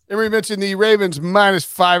 Emery mentioned the Ravens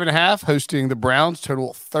 -5.5 hosting the Browns,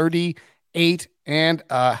 total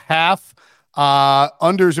 38.5.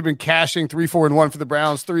 Unders have been cashing 3-4-1 for the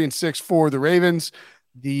Browns, 3-6 for the Ravens.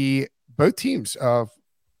 Both teams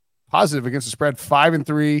positive against the spread,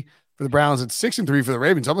 5-3 for the Browns and 6-3 for the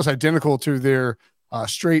Ravens, almost identical to their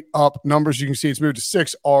straight up numbers. You can see it's moved to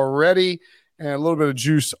 6 already, and a little bit of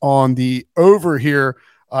juice on the over here.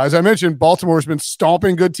 As I mentioned, Baltimore's been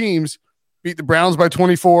stomping good teams, beat the Browns by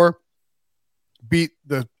 24, beat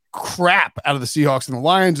the crap out of the Seahawks and the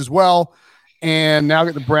Lions as well, and now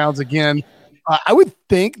get the Browns again. I would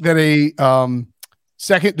think that a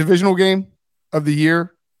second divisional game of the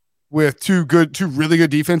year with two really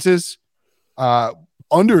good defenses,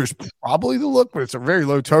 under is probably the look, but it's a very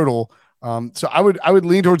low total. So I would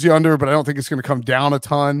lean towards the under, but I don't think it's going to come down a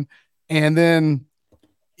ton. And then,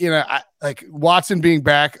 like Watson being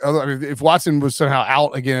back, if Watson was somehow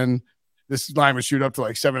out again, this line would shoot up to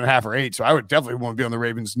like 7.5 or 8. So I would definitely want to be on the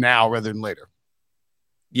Ravens now rather than later.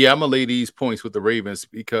 Yeah, I'm going to lay these points with the Ravens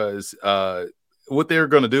because what they're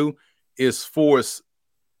going to do is force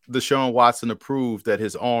Deshaun Watson to prove that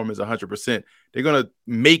his arm is 100%. They're going to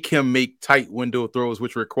make him make tight window throws,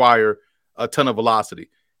 which require a ton of velocity.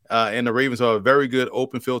 And the Ravens are a very good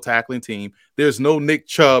open field tackling team. There's no Nick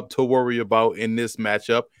Chubb to worry about in this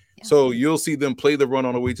matchup. Yeah. So you'll see them play the run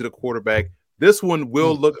on the way to the quarterback. This one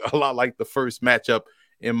will look a lot like the first matchup,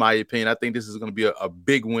 in my opinion. I think this is going to be a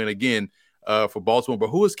big win again for Baltimore. But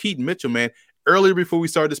who is Keaton Mitchell, man? Earlier before we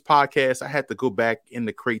started this podcast, I had to go back in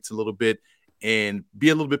the crates a little bit and be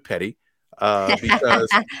a little bit petty because,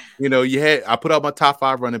 I put out my top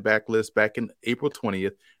 5 running back list back in April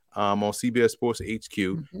 20th on CBS Sports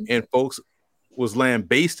HQ, and folks was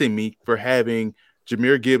lambasting me for having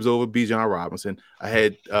Jahmyr Gibbs over Bijan Robinson. I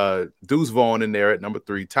had Deuce Vaughn in there at number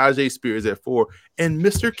 3, Tyjae Spears at 4, and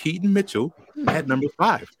Mr. Keaton Mitchell at number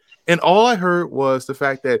 5. And all I heard was the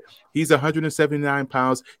fact that he's 179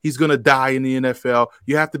 pounds. He's going to die in the NFL.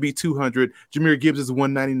 You have to be 200. Jahmyr Gibbs is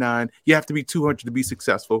 199. You have to be 200 to be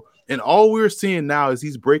successful. And all we're seeing now is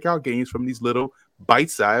these breakout games from these little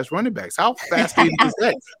bite-sized running backs. How fascinating is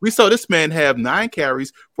that? We saw this man have 9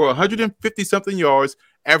 carries for 150-something yards,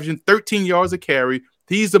 averaging 13 yards a carry.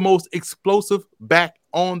 He's the most explosive back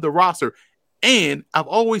on the roster. And I've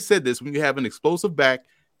always said this, when you have an explosive back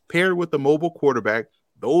paired with a mobile quarterback,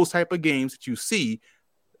 those type of games that you see,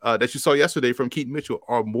 that you saw yesterday from Keaton Mitchell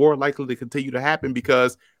are more likely to continue to happen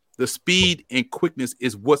because the speed and quickness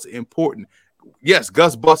is what's important. Yes,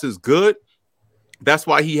 Gus Bus is good. That's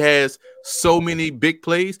why he has so many big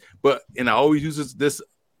plays. And I always use this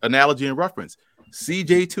analogy and reference.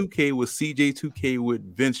 CJ2K was CJ2K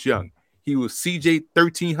with Vince Young. He was CJ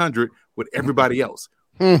 1300 with everybody else.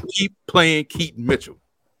 Keep playing Keaton Mitchell.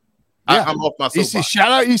 Yeah. I'm off my soapbox.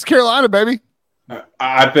 Shout out East Carolina, baby.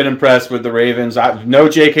 I've been impressed with the Ravens. No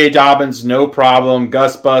J.K. Dobbins, no problem.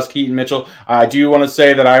 Gus Bus, Keaton Mitchell. I do want to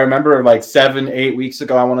say that I remember like 7-8 weeks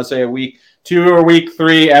ago, I want to say week 2 or week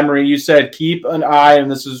 3, Emery, you said keep an eye,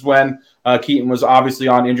 and this is when Keaton was obviously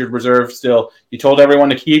on injured reserve still. You told everyone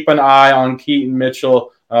to keep an eye on Keaton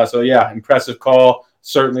Mitchell. So, yeah, impressive call.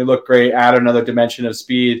 Certainly looked great. Add another dimension of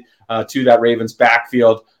speed to that Ravens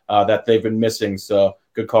backfield that they've been missing. So,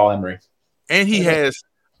 good call, Emery. And he has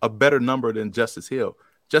a better number than Justice Hill.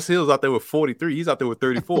 Justice Hill's out there with 43. He's out there with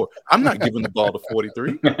 34. I'm not giving the ball to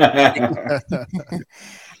 43.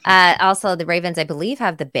 Also, the Ravens, I believe,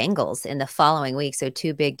 have the Bengals in the following week. So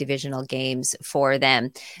 2 big divisional games for them.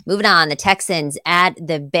 Moving on, the Texans at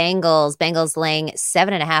the Bengals. Bengals laying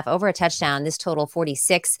 7.5 over a touchdown. This total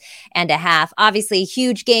 46.5. Obviously,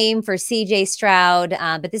 huge game for CJ Stroud.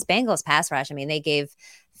 But this Bengals pass rush, I mean, they gave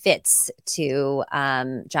fits to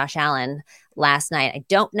Josh Allen last night. I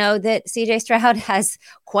don't know that CJ Stroud has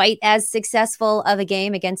quite as successful of a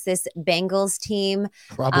game against this Bengals team.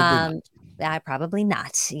 Probably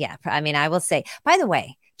not. Yeah. I mean, I will say, by the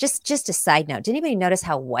way, just a side note, did anybody notice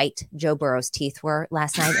how white Joe Burrow's teeth were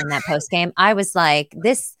last night in that post game? I was like,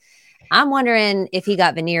 I'm wondering if he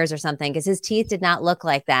got veneers or something, because his teeth did not look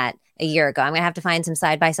like that a year ago. I'm going to have to find some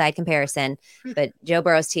side-by-side comparison, but Joe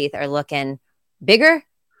Burrow's teeth are looking bigger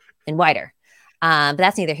and whiter. But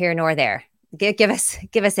that's neither here nor there. Give us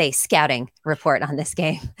a scouting report on this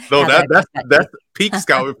game. No, that's peak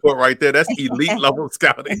scout report right there. That's elite level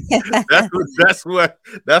scouting.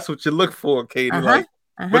 That's what you look for, Katie. But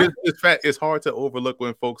it's hard to overlook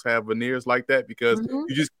when folks have veneers like that because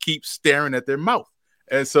you just keep staring at their mouth.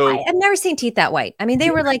 And so I've never seen teeth that white. I mean,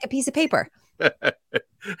 they were like a piece of paper.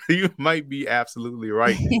 You might be absolutely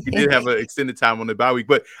right. He did have an extended time on the bye week,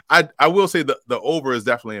 but I will say the over is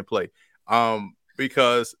definitely in play.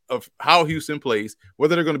 Because of how Houston plays,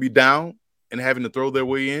 whether they're going to be down and having to throw their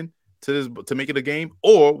way in to make it a game,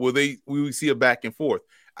 or will we see a back and forth?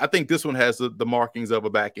 I think this one has the markings of a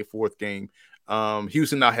back and forth game.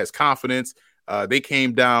 Houston now has confidence. They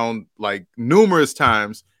came down like numerous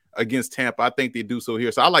times against Tampa. I think they do so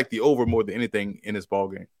here. So I like the over more than anything in this ball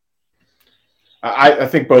game. I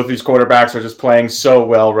think both these quarterbacks are just playing so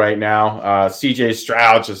well right now. CJ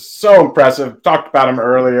Stroud, just so impressive. Talked about him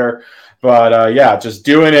earlier. But, just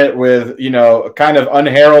doing it with, kind of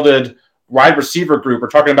unheralded wide receiver group. We're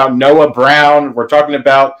talking about Noah Brown. We're talking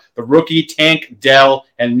about the rookie Tank Dell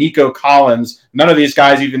and Nico Collins. None of these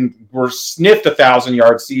guys even were sniffed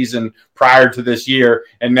 1,000-yard season prior to this year.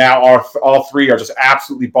 And now all three are just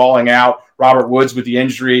absolutely balling out. Robert Woods with the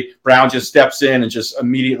injury. Brown just steps in and just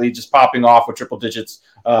immediately just popping off with triple digits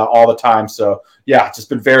all the time. So, just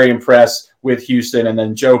been very impressed with Houston. And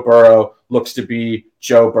then Joe Burrow looks to be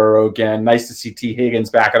Joe Burrow again. Nice to see T. Higgins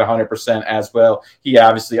back at 100% as well. He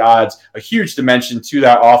obviously adds a huge dimension to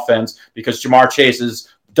that offense because Jamar Chase is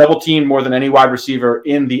double teamed more than any wide receiver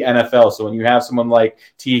in the NFL. So when you have someone like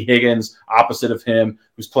T. Higgins opposite of him,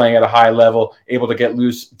 who's playing at a high level, able to get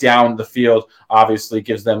loose down the field, obviously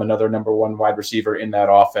gives them another number one wide receiver in that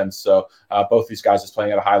offense. So both these guys is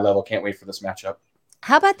playing at a high level. Can't wait for this matchup.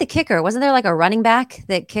 How about the kicker? Wasn't there like a running back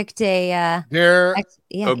that kicked a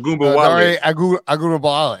Agumbawale.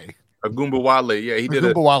 Agumbawale. Yeah, he did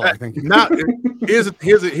Agumbawale, I think. Now, here's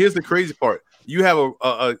the crazy part. You have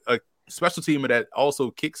a special teamer that also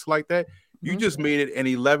kicks like that. You just made it an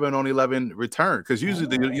 11-on-11 return because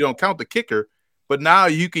usually you don't count the kicker, but now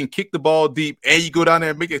you can kick the ball deep and you go down there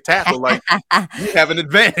and make a tackle. Like you have an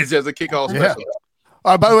advantage as a kickoff specialist.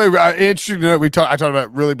 By the way, interesting to know, I talked about it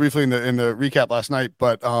really briefly in the recap last night,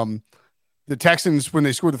 but the Texans, when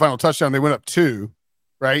they scored the final touchdown, they went up 2,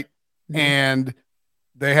 right? Mm-hmm. And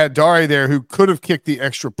they had Dare there who could have kicked the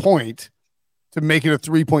extra point to make it a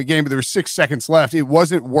 3-point game, but there were 6 seconds left. It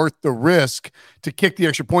wasn't worth the risk to kick the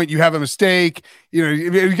extra point. You have a mistake. You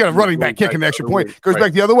got a running back kicking the extra point. Goes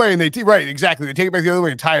back the other way, and they take it back the other way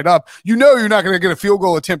and tie it up. You're not going to get a field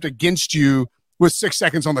goal attempt against you with 6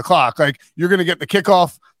 seconds on the clock. Like you're going to get the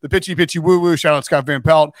kickoff, the pitchy woo-woo, shout out Scott Van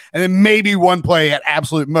Pelt, and then maybe one play at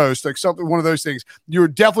absolute most, like one of those things. You're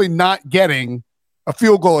definitely not getting a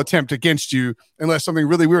field goal attempt against you unless something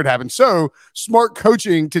really weird happens. So smart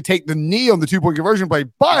coaching to take the knee on the 2-point conversion play,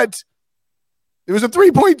 but it was a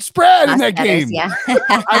 3-point spread in that game.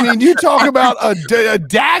 I mean, you talk about a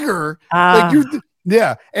dagger.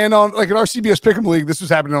 And on like in our CBS Pick'em League, this was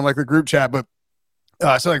happening on like the group chat, but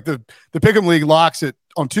so like the Pick'em League locks it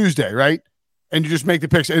on Tuesday, right? And you just make the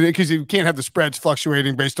picks because you can't have the spreads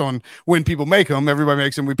fluctuating based on when people make them. Everybody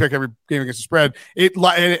makes them. We pick every game against the spread. There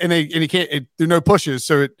are no pushes,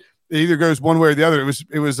 so it either goes one way or the other.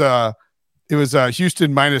 It was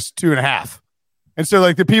Houston minus 2.5, and so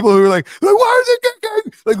like the people who were like why is it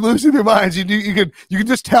like losing their minds? You can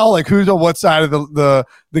just tell like who's on what side of the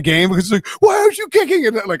game because it's like why aren't you kicking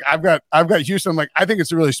it? Like I've got Houston. I'm like I think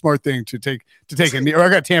it's a really smart thing to take a knee. Or I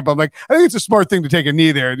got Tampa. I'm like I think it's a smart thing to take a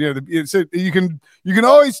knee there. You can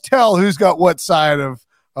always tell who's got what side of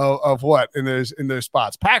what in those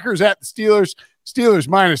spots. Packers at the Steelers. Steelers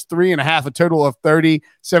minus 3.5, a total of 37.5.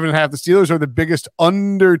 The Steelers are the biggest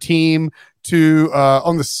under team to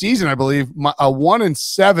on the season, I believe,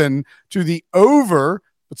 1-7 to the over,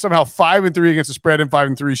 but somehow 5-3 against the spread and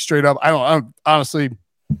 5-3 straight up. I don't honestly,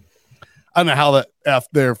 I don't know how the F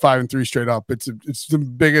they're 5-3 straight up. It's the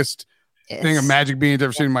biggest thing of magic beans I've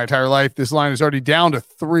ever seen in my entire life. This line is already down to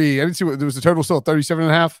 3. I didn't see what there was. The total still at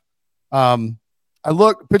 37.5. I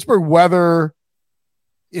look Pittsburgh weather.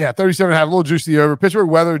 Yeah, 37.5, a little juicy over. Pittsburgh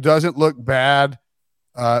weather doesn't look bad.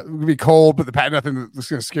 It would be cold, but nothing that's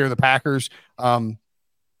going to scare the Packers. I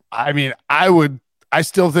mean, I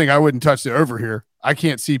still think I wouldn't touch the over here. I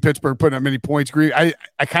can't see Pittsburgh putting up many points. I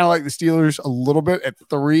kind of like the Steelers a little bit at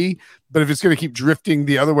 3, but if it's going to keep drifting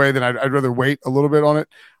the other way, then I'd rather wait a little bit on it.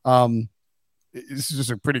 This is just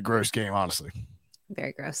a pretty gross game, honestly.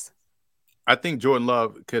 Very gross. I think Jordan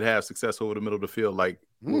Love could have success over the middle of the field, like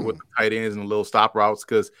with the tight ends and the little stop routes,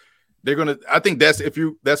 because I think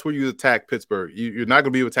that's where you attack Pittsburgh. You're not going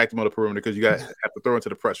to be able to attack them on the perimeter because you have to throw into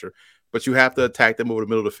the pressure, but you have to attack them over the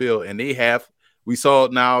middle of the field. And we saw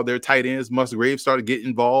now their tight ends, Musgrave, started getting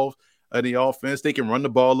involved in the offense. They can run the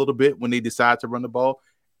ball a little bit when they decide to run the ball.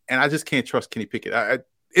 And I just can't trust Kenny Pickett.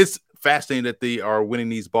 It's fascinating that they are winning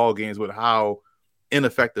these ball games with how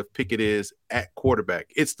ineffective Pickett is at quarterback.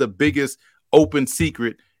 It's the biggest open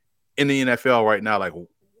secret in the NFL right now. Like,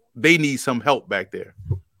 they need some help back there.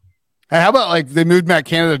 Hey, how about like they moved Matt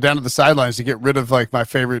Canada down to the sidelines to get rid of like my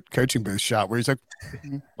favorite coaching booth shot where he's like,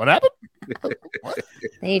 what happened? What?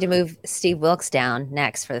 They need to move Steve Wilkes down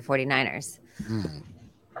next for the 49ers.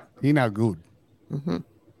 He now good.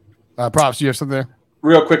 Mm-hmm. Props, do you have something there?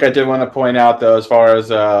 Real quick, I did want to point out, though, as far as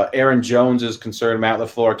Aaron Jones is concerned, Matt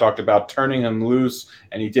LaFleur talked about turning him loose,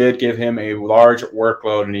 and he did give him a large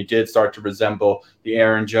workload, and he did start to resemble the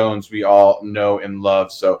Aaron Jones we all know and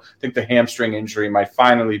love. So I think the hamstring injury might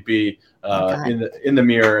finally be in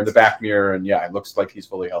the back mirror, and yeah, it looks like he's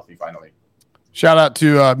fully healthy finally. Shout out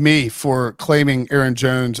to me for claiming Aaron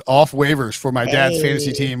Jones off waivers for my dad's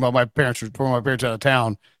fantasy team while my parents were out of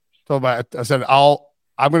town. So I said,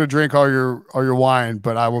 I'm going to drink all your wine,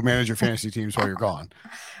 but I will manage your fantasy teams while you're gone.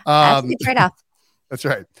 That's a good trade-off. That's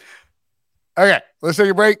right. Okay, let's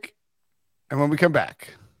take a break. And when we come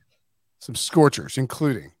back, some scorchers,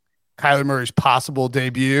 including Kyler Murray's possible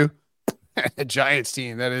debut, a Giants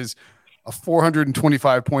team that is a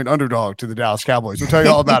 425-point underdog to the Dallas Cowboys. We'll tell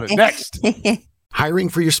you all about it next. Hiring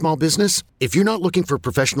for your small business? If you're not looking for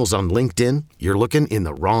professionals on LinkedIn, you're looking in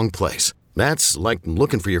the wrong place. That's like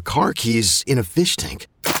looking for your car keys in a fish tank.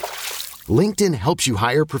 LinkedIn helps you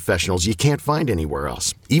hire professionals you can't find anywhere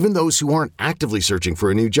else, even those who aren't actively searching for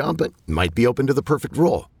a new job but might be open to the perfect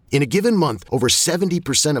role. In a given month, over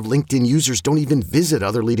 70% of LinkedIn users don't even visit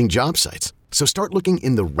other leading job sites. So start looking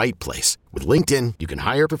in the right place. With LinkedIn, you can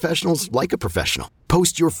hire professionals like a professional.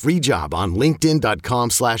 Post your free job on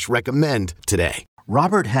linkedin.com/recommend today.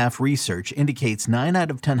 Robert Half research indicates 9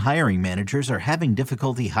 out of 10 hiring managers are having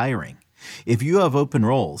difficulty hiring. If you have open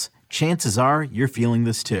roles, chances are you're feeling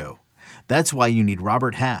this too. That's why you need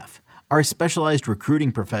Robert Half. Our specialized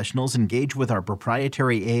recruiting professionals engage with our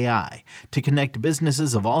proprietary AI to connect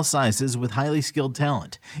businesses of all sizes with highly skilled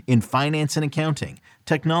talent in finance and accounting,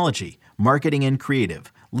 technology, marketing and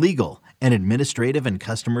creative, legal, and administrative and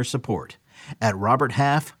customer support. At Robert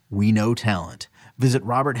Half, we know talent. Visit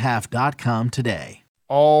roberthalf.com today.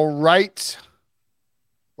 All right.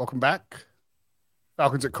 Welcome back.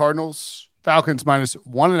 Falcons at Cardinals. Falcons minus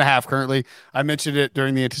 1.5 currently. I mentioned it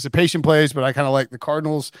during the anticipation plays, but I kind of like the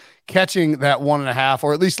Cardinals catching that 1.5,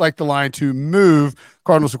 or at least like the line to move.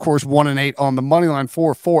 Cardinals, of course, 1-8 on the money line,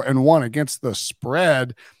 4-1 against the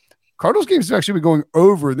spread. Cardinals games have actually been going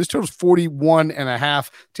over. This total's 41.5.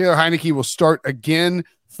 Taylor Heineke will start again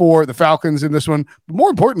for the Falcons in this one. But more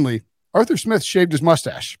importantly, Arthur Smith shaved his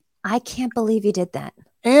mustache. I can't believe you did that.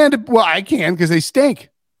 And, well, I can because they stink.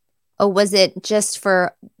 Oh, was it just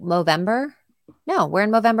for Movember? No, we're in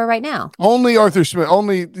Movember right now. Only Arthur Smith.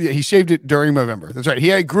 He shaved it during Movember. That's right.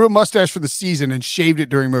 He grew a mustache for the season and shaved it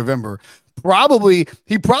during Movember.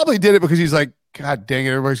 He probably did it because he's like, God dang it,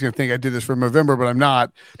 everybody's going to think I did this for November, but I'm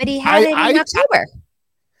not. But he had it in October.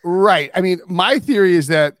 Right. I mean, my theory is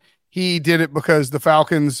that he did it because the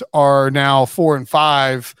Falcons are now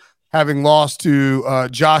 4-5, having lost to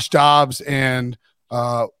Josh Dobbs and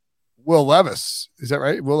Will Levis. Is that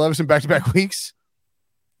right? Will Levis in back-to-back weeks?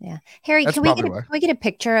 Yeah. Harry, can we get a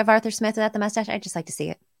picture of Arthur Smith without the mustache? I'd just like to see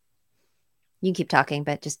it. You can keep talking,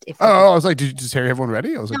 but just if I was like, does Harry have one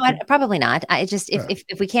ready? I was like, probably not. I just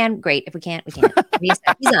if we can, great. If we can't, we can't. He's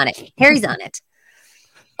on it. Harry's on it.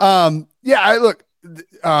 I'll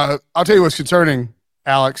tell you what's concerning,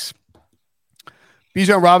 Alex.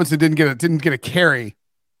 Bijan Robinson didn't get a carry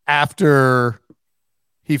after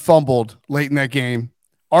he fumbled late in that game.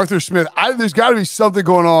 Arthur Smith, there's got to be something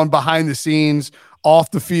going on behind the scenes,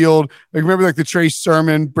 off the field. Like, remember like the Trace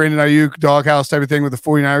Sermon, Brandon Ayuk, doghouse type of thing with the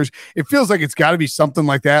 49ers? It feels like it's got to be something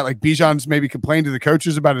like that. Like Bijan's maybe complained to the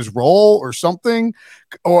coaches about his role or something.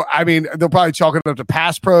 Or, I mean, they'll probably chalk it up to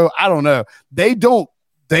pass pro. I don't know.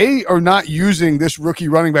 They are not using this rookie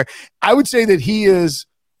running back. I would say that he is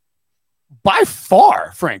by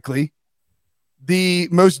far, frankly, the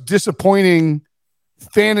most disappointing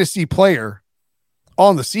fantasy player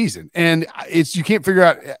on the season. And you can't figure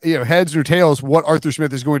out, heads or tails what Arthur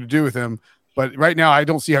Smith is going to do with him. But right now, I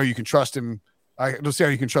don't see how you can trust him. I don't see how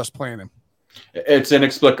you can trust playing him. It's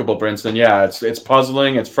inexplicable, Brinson. Yeah, it's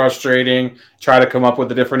puzzling. It's frustrating. Try to come up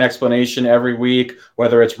with a different explanation every week,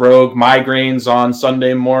 whether it's rogue migraines on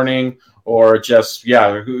Sunday morning or just,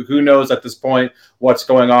 who knows at this point what's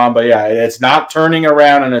going on. But yeah, it's not turning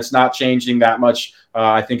around and it's not changing that much.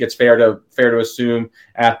 I think it's fair to assume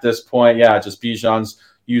at this point, just Bijan's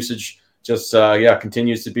usage just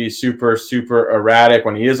continues to be super, super erratic.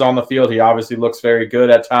 When he is on the field, he obviously looks very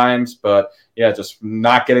good at times, but just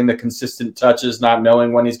not getting the consistent touches, not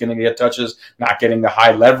knowing when he's going to get touches, not getting the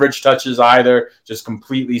high leverage touches either, just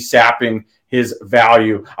completely sapping his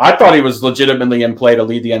value. I thought he was legitimately in play to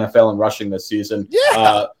lead the NFL in rushing this season.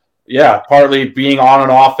 Partly being on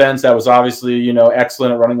an offense that was obviously,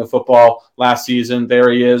 excellent at running the football last season.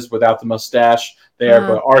 There he is without the mustache there.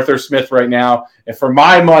 But Arthur Smith right now, and for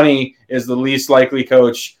my money, is the least likely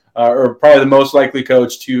coach or probably the most likely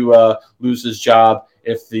coach to lose his job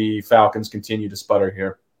if the Falcons continue to sputter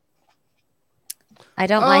here. I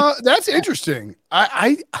don't like that's interesting.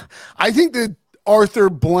 I think that Arthur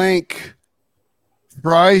Blank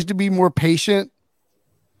tries to be more patient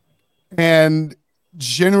and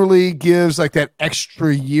generally gives like that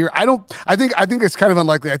extra year. I think it's kind of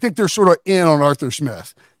unlikely. I think they're sort of in on Arthur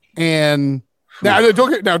Smith. And now don't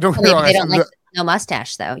get me wrong. They don't like no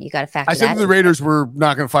mustache though. You got to factor. I said that the Raiders were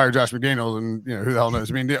not going to fire Josh McDaniels, and who the hell knows?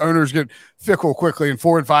 I mean, the owners get fickle quickly, and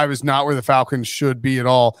 4 and 5 is not where the Falcons should be at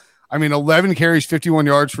all. I mean, 11 carries, 51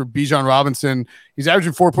 yards for Bijan Robinson. He's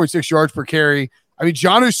averaging 4.6 yards per carry. I mean,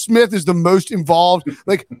 Jonnu Smith is the most involved.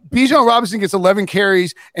 Like, Bijan Robinson gets 11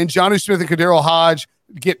 carries, and Jonnu Smith and Kadero Hodge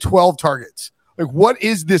get 12 targets. Like, what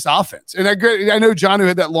is this offense? And I know Jonnu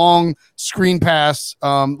had that long screen pass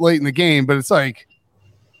late in the game, but it's like,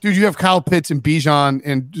 dude, you have Kyle Pitts and Bijan,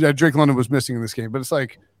 and Drake London was missing in this game. But it's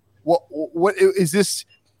like, what is this?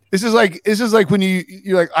 This is like when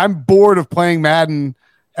you're like, I'm bored of playing Madden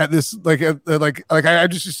at this, I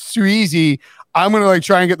just, it's too easy. I'm going to like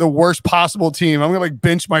try and get the worst possible team. I'm going to like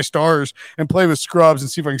bench my stars and play with scrubs and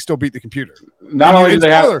see if I can still beat the computer. Not only do they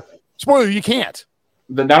have spoiler, you can't.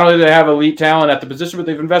 Not only do they have elite talent at the position, but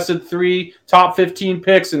they've invested 3 top 15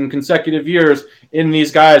 picks in consecutive years in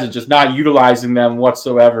these guys, and just not utilizing them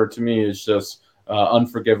whatsoever, to me, is just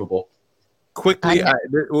unforgivable. Quickly,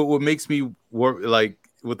 what makes me work, like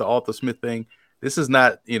with the Arthur Smith thing, this is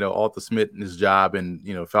not, Arthur Smith and his job and,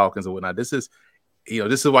 Falcons and whatnot. This is,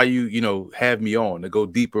 this is why you have me on to go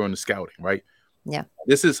deeper on the scouting, right? Yeah.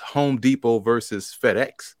 This is Home Depot versus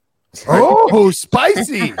FedEx. Right? Oh,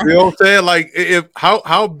 spicy. You know what I'm saying? Like,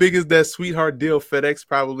 how big is that sweetheart deal FedEx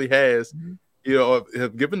probably has,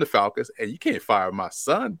 have given the Falcons, and you can't fire my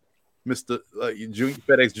son, Mr.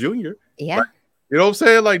 FedEx Jr. Yeah. Like, you know what I'm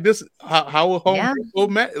saying? Like, this, how will Home Depot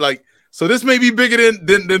like, so this may be bigger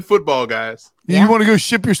than football, guys. You want to go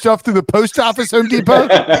ship your stuff to the post office, Home Depot?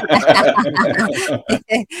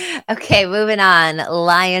 Okay, moving on.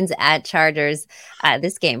 Lions at Chargers.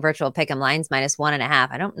 This game, virtual pick'em, Lions -1.5.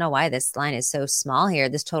 I don't know why this line is so small here.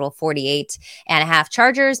 This total 48.5.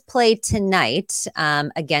 Chargers play tonight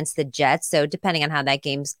against the Jets. So depending on how that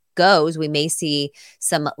game goes, we may see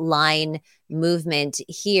some line movement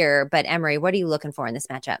here. But Emery, what are you looking for in this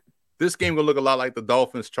matchup? This game will look a lot like the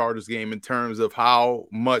Dolphins-Chargers game in terms of how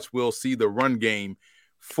much we'll see the run game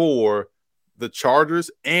for the Chargers,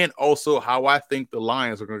 and also how I think the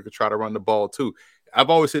Lions are going to try to run the ball too. I've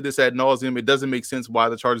always said this ad nauseum. It doesn't make sense why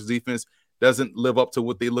the Chargers defense doesn't live up to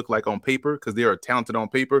what they look like on paper, because they are talented on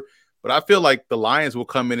paper. But I feel like the Lions will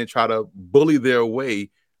come in and try to bully their way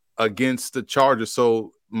against the Chargers.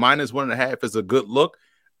 So -1.5 is a good look.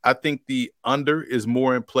 I think the under is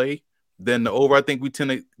more in play than the over. I think we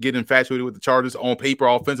tend to get infatuated with the Chargers on paper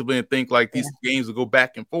offensively and think like these games will go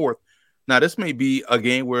back and forth. Now, this may be a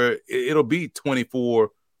game where it'll be 24-14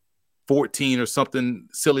 or something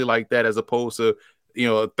silly like that, as opposed to,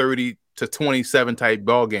 a 30-27 type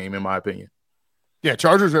ball game, in my opinion. Yeah,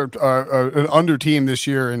 Chargers are an under team this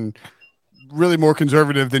year and really more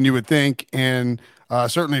conservative than you would think, and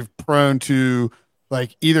certainly prone to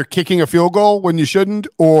like either kicking a field goal when you shouldn't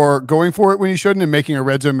or going for it when you shouldn't and making a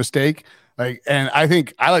red zone mistake. And I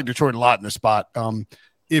think I like Detroit a lot in this spot.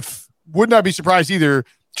 Would not be surprised either.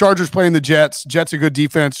 Chargers playing the Jets. Jets a good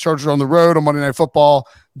defense. Chargers on the road on Monday Night Football.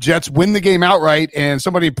 Jets win the game outright, and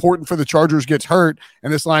somebody important for the Chargers gets hurt,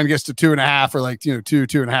 and this line gets to 2.5 or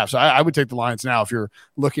 2.5. So I would take the Lions now if you're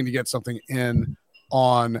looking to get something in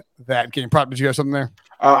on that game. Prop, did you have something there?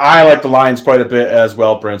 I like the Lions quite a bit as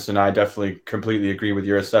well, Brinson. I definitely completely agree with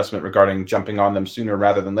your assessment regarding jumping on them sooner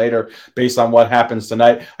rather than later based on what happens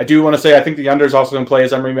tonight. I do want to say I think the under is also in play,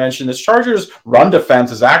 as Emery mentioned. This Chargers run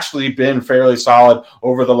defense has actually been fairly solid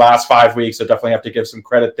over the last 5 weeks, so definitely have to give some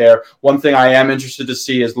credit there. One thing I am interested to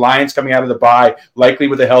see is Lions coming out of the bye, likely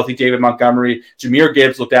with a healthy David Montgomery. Jahmyr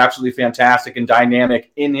Gibbs looked absolutely fantastic and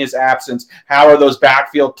dynamic in his absence. How are those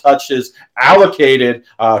backfield touches allocated?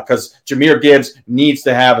 Because Jahmyr Gibbs needs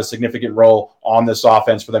to have a significant role on this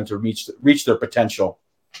offense for them to reach their potential.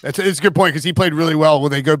 It's a good point because he played really well.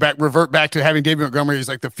 When they revert back to having David Montgomery as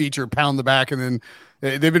like the feature, pound the back, and then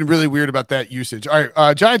they've been really weird about that usage. All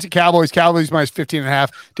right, Giants and Cowboys. Cowboys minus 15.5.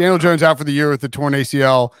 Daniel Jones out for the year with the torn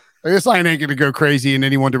ACL. Like, this line ain't going to go crazy in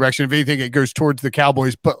any one direction. If anything, it goes towards the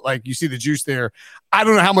Cowboys. But like you see the juice there. I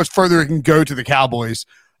don't know how much further it can go to the Cowboys.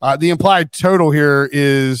 The implied total here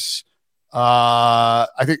is, I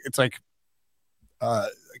think it's like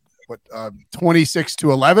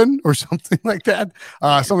 26-11 or something like that.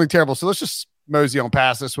 Something terrible. So let's just mosey on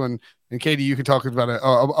past this one. And Katie, you can talk about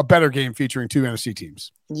a better game featuring two NFC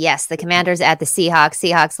teams. Yes, the Commanders at the Seahawks.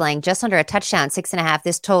 Seahawks laying just under a touchdown, 6.5.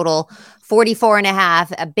 This total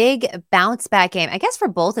 44.5. A big bounce back game, I guess, for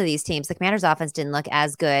both of these teams. The Commanders' offense didn't look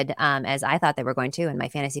as good as I thought they were going to in my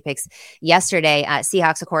fantasy picks yesterday.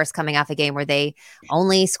 Seahawks, of course, coming off a game where they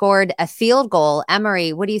only scored a field goal.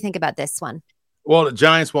 Emery, what do you think about this one? Well, the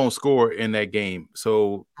Giants won't score in that game,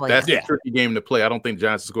 so that's a tricky game to play. I don't think the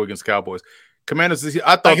Giants will score against Cowboys. Commanders,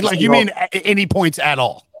 I thought you mean any points at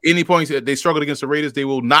all? Any points. They struggled against the Raiders. They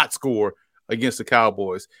will not score against the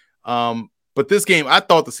Cowboys. But this game, I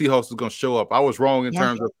thought the Seahawks was going to show up. I was wrong in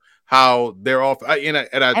terms of how they're off.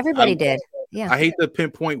 Everybody did. Yeah. I hate to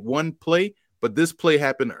pinpoint one play, but this play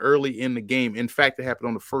happened early in the game. In fact, it happened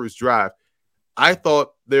on the first drive. I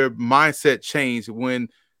thought their mindset changed when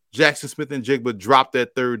Jackson Smith and Jigba dropped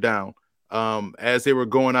that third down. As they were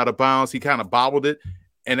going out of bounds, he kind of bobbled it,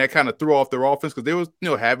 and that kind of threw off their offense because they was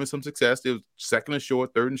having some success. It was second and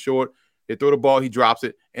short, third and short. They throw the ball, he drops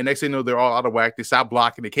it, and next thing you know, they're all out of whack. They stop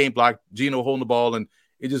blocking, they can't block. Geno holding the ball, and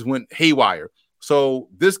it just went haywire. So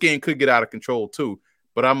this game could get out of control too.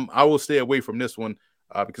 But I will stay away from this one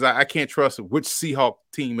because I can't trust which Seahawk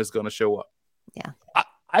team is going to show up. Yeah,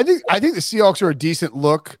 I think the Seahawks are a decent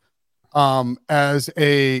look as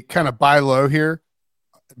a kind of buy low here,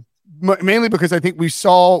 mainly because I think we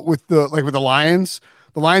saw with the Lions.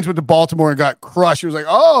 The Lions went to Baltimore and got crushed. It was like,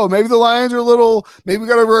 oh, maybe the Lions are maybe we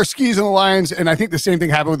got over our skis on the Lions. And I think the same thing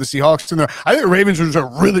happened with the Seahawks. And I think the Ravens was a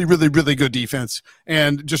really, really, really good defense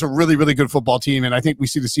and just a really, really good football team. And I think we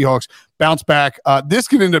see the Seahawks bounce back. This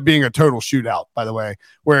could end up being a total shootout, by the way,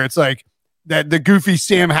 where it's like that the goofy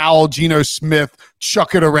Sam Howell, Geno Smith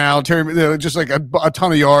chuck it around, just like a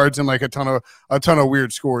ton of yards and like a ton of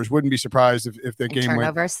weird scores. Wouldn't be surprised if the game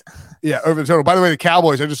turnovers. Yeah, over the total. By the way, the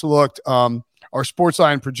Cowboys, I just looked. Our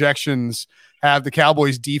Sportsline projections have the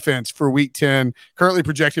Cowboys defense for week 10 currently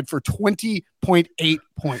projected for 20.8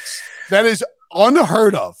 points. That is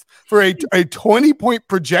unheard of for a 20-point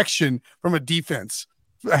projection from a defense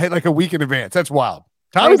like a week in advance. That's wild.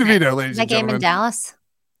 Tommy DeVito, ladies and gentlemen. That game in Dallas?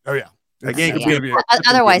 Oh, yeah.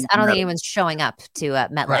 Otherwise, I don't think anyone's showing up to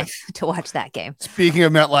MetLife to watch that game. Speaking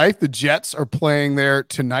of MetLife, the Jets are playing there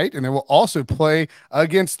tonight, and they will also play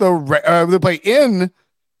against they play in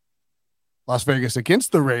Las Vegas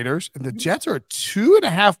against the Raiders, and the Jets are a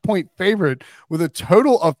 2.5-point favorite with a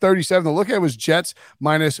total of 37. The look at it was Jets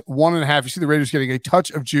minus 1.5. You see the Raiders getting a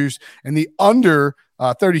touch of juice, and the under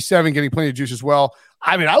 37 getting plenty of juice as well.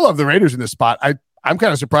 I mean, I love the Raiders in this spot. I'm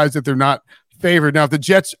kind of surprised that they're not favored. Now, if the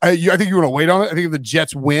Jets, I think you want to wait on it. I think if the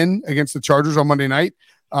Jets win against the Chargers on Monday night,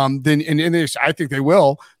 then I think they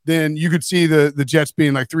will. Then you could see the Jets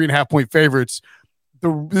being like 3.5-point favorites.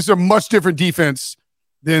 This is a much different defense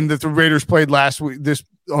than that the Raiders played last week,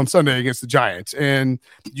 on Sunday against the Giants. And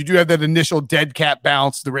you do have that initial dead cat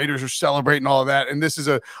bounce. The Raiders are celebrating all of that. And this is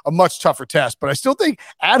a much tougher test. But I still think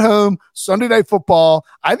at home, Sunday Night Football,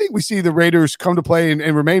 I think we see the Raiders come to play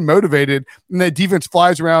and remain motivated. And that defense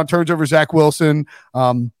flies around, turns over Zach Wilson,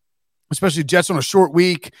 especially Jets on a short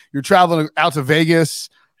week. You're traveling out to Vegas.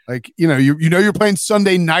 Like, you're playing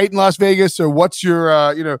Sunday night in Las Vegas. So what's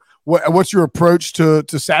your, what's your approach to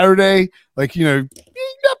Saturday? Like, you're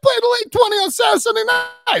not playing late 20 on Sunday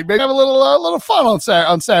night. Maybe have a little fun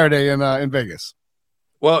on Saturday in Vegas.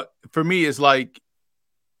 Well, for me, it's like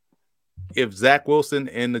if Zach Wilson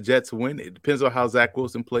and the Jets win, it depends on how Zach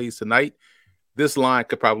Wilson plays tonight. This line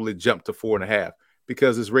could probably jump to 4.5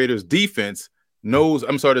 because this Raiders defense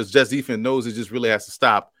this Jets defense knows it just really has to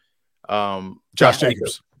stop Josh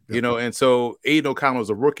Jacobs. And so Aiden O'Connell is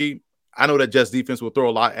a rookie. I know that Jets defense will throw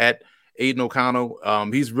a lot at Aiden O'Connell.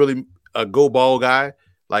 He's really a go ball guy.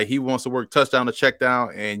 Like, he wants to work touchdown to check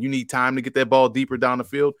down, and you need time to get that ball deeper down the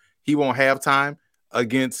field. He won't have time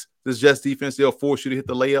against this Jets defense. They'll force you to hit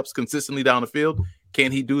the layups consistently down the field.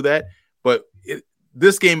 Can he do that? But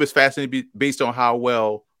this game is fascinating based on how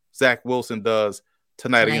well Zach Wilson does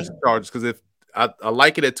tonight against the Chargers. Because if I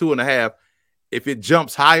like it at 2.5, if it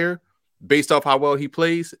jumps higher based off how well he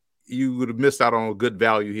plays, you would have missed out on a good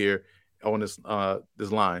value here on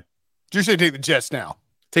this line. Did you say take the Jets now?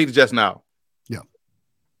 Take the Jets now. Yeah.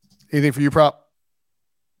 Anything for you, Prop?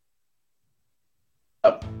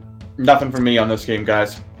 Nothing for me on this game,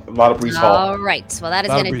 guys. A lot of Breece Hall. All right. Well, that is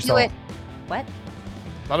going to do it. What?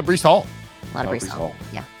 A lot of Breece Hall. A lot of Breece Hall.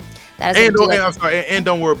 Yeah. That is I'm sorry. And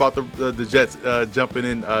don't worry about the Jets jumping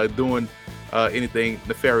in, doing anything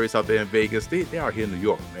nefarious out there in Vegas. They are here in New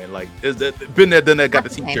York, man. Like, been there, done that, got the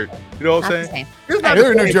T-shirt. You know what I'm saying?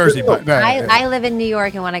 They're in New Jersey, but I live in New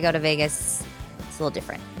York, and when I go to Vegas, it's a little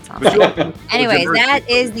different. Anyways, that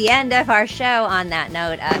is the end of our show. On that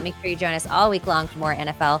note, make sure you join us all week long for more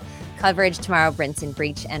NFL coverage. Tomorrow, Brinson,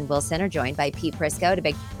 Breach, and Wilson are joined by Pete Prisco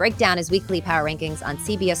to break down his weekly power rankings on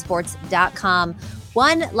CBSSports.com.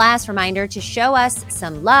 One last reminder to show us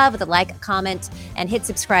some love with a like, comment, and hit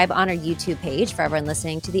subscribe on our YouTube page for everyone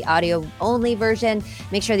listening to the audio-only version.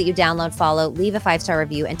 Make sure that you download, follow, leave a 5-star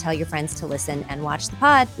review, and tell your friends to listen and watch the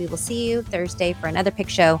pod. We will see you Thursday for another pick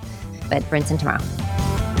show, but Brinson tomorrow.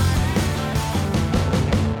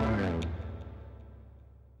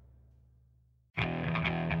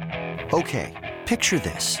 Okay, picture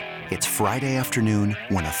this. It's Friday afternoon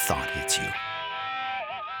when a thought hits you.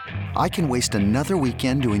 I can waste another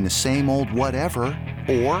weekend doing the same old whatever,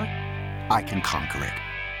 or I can conquer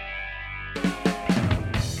it.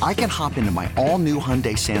 I can hop into my all-new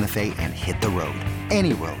Hyundai Santa Fe and hit the road.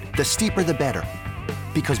 Any road. The steeper, the better.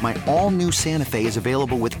 Because my all-new Santa Fe is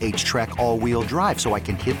available with H-Track all-wheel drive, so I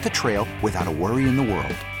can hit the trail without a worry in the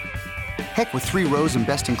world. Heck, with 3 rows and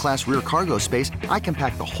best-in-class rear cargo space, I can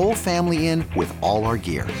pack the whole family in with all our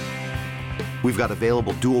gear. We've got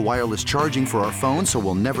available dual wireless charging for our phones, so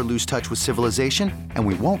we'll never lose touch with civilization, and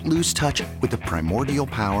we won't lose touch with the primordial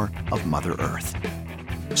power of Mother Earth.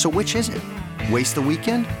 So which is it? Waste the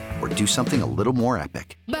weekend or do something a little more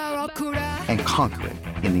epic? And conquer it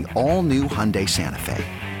in the all-new Hyundai Santa Fe.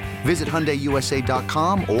 Visit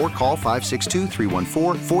HyundaiUSA.com or call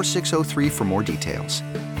 562-314-4603 for more details.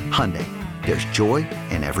 Hyundai, there's joy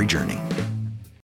in every journey.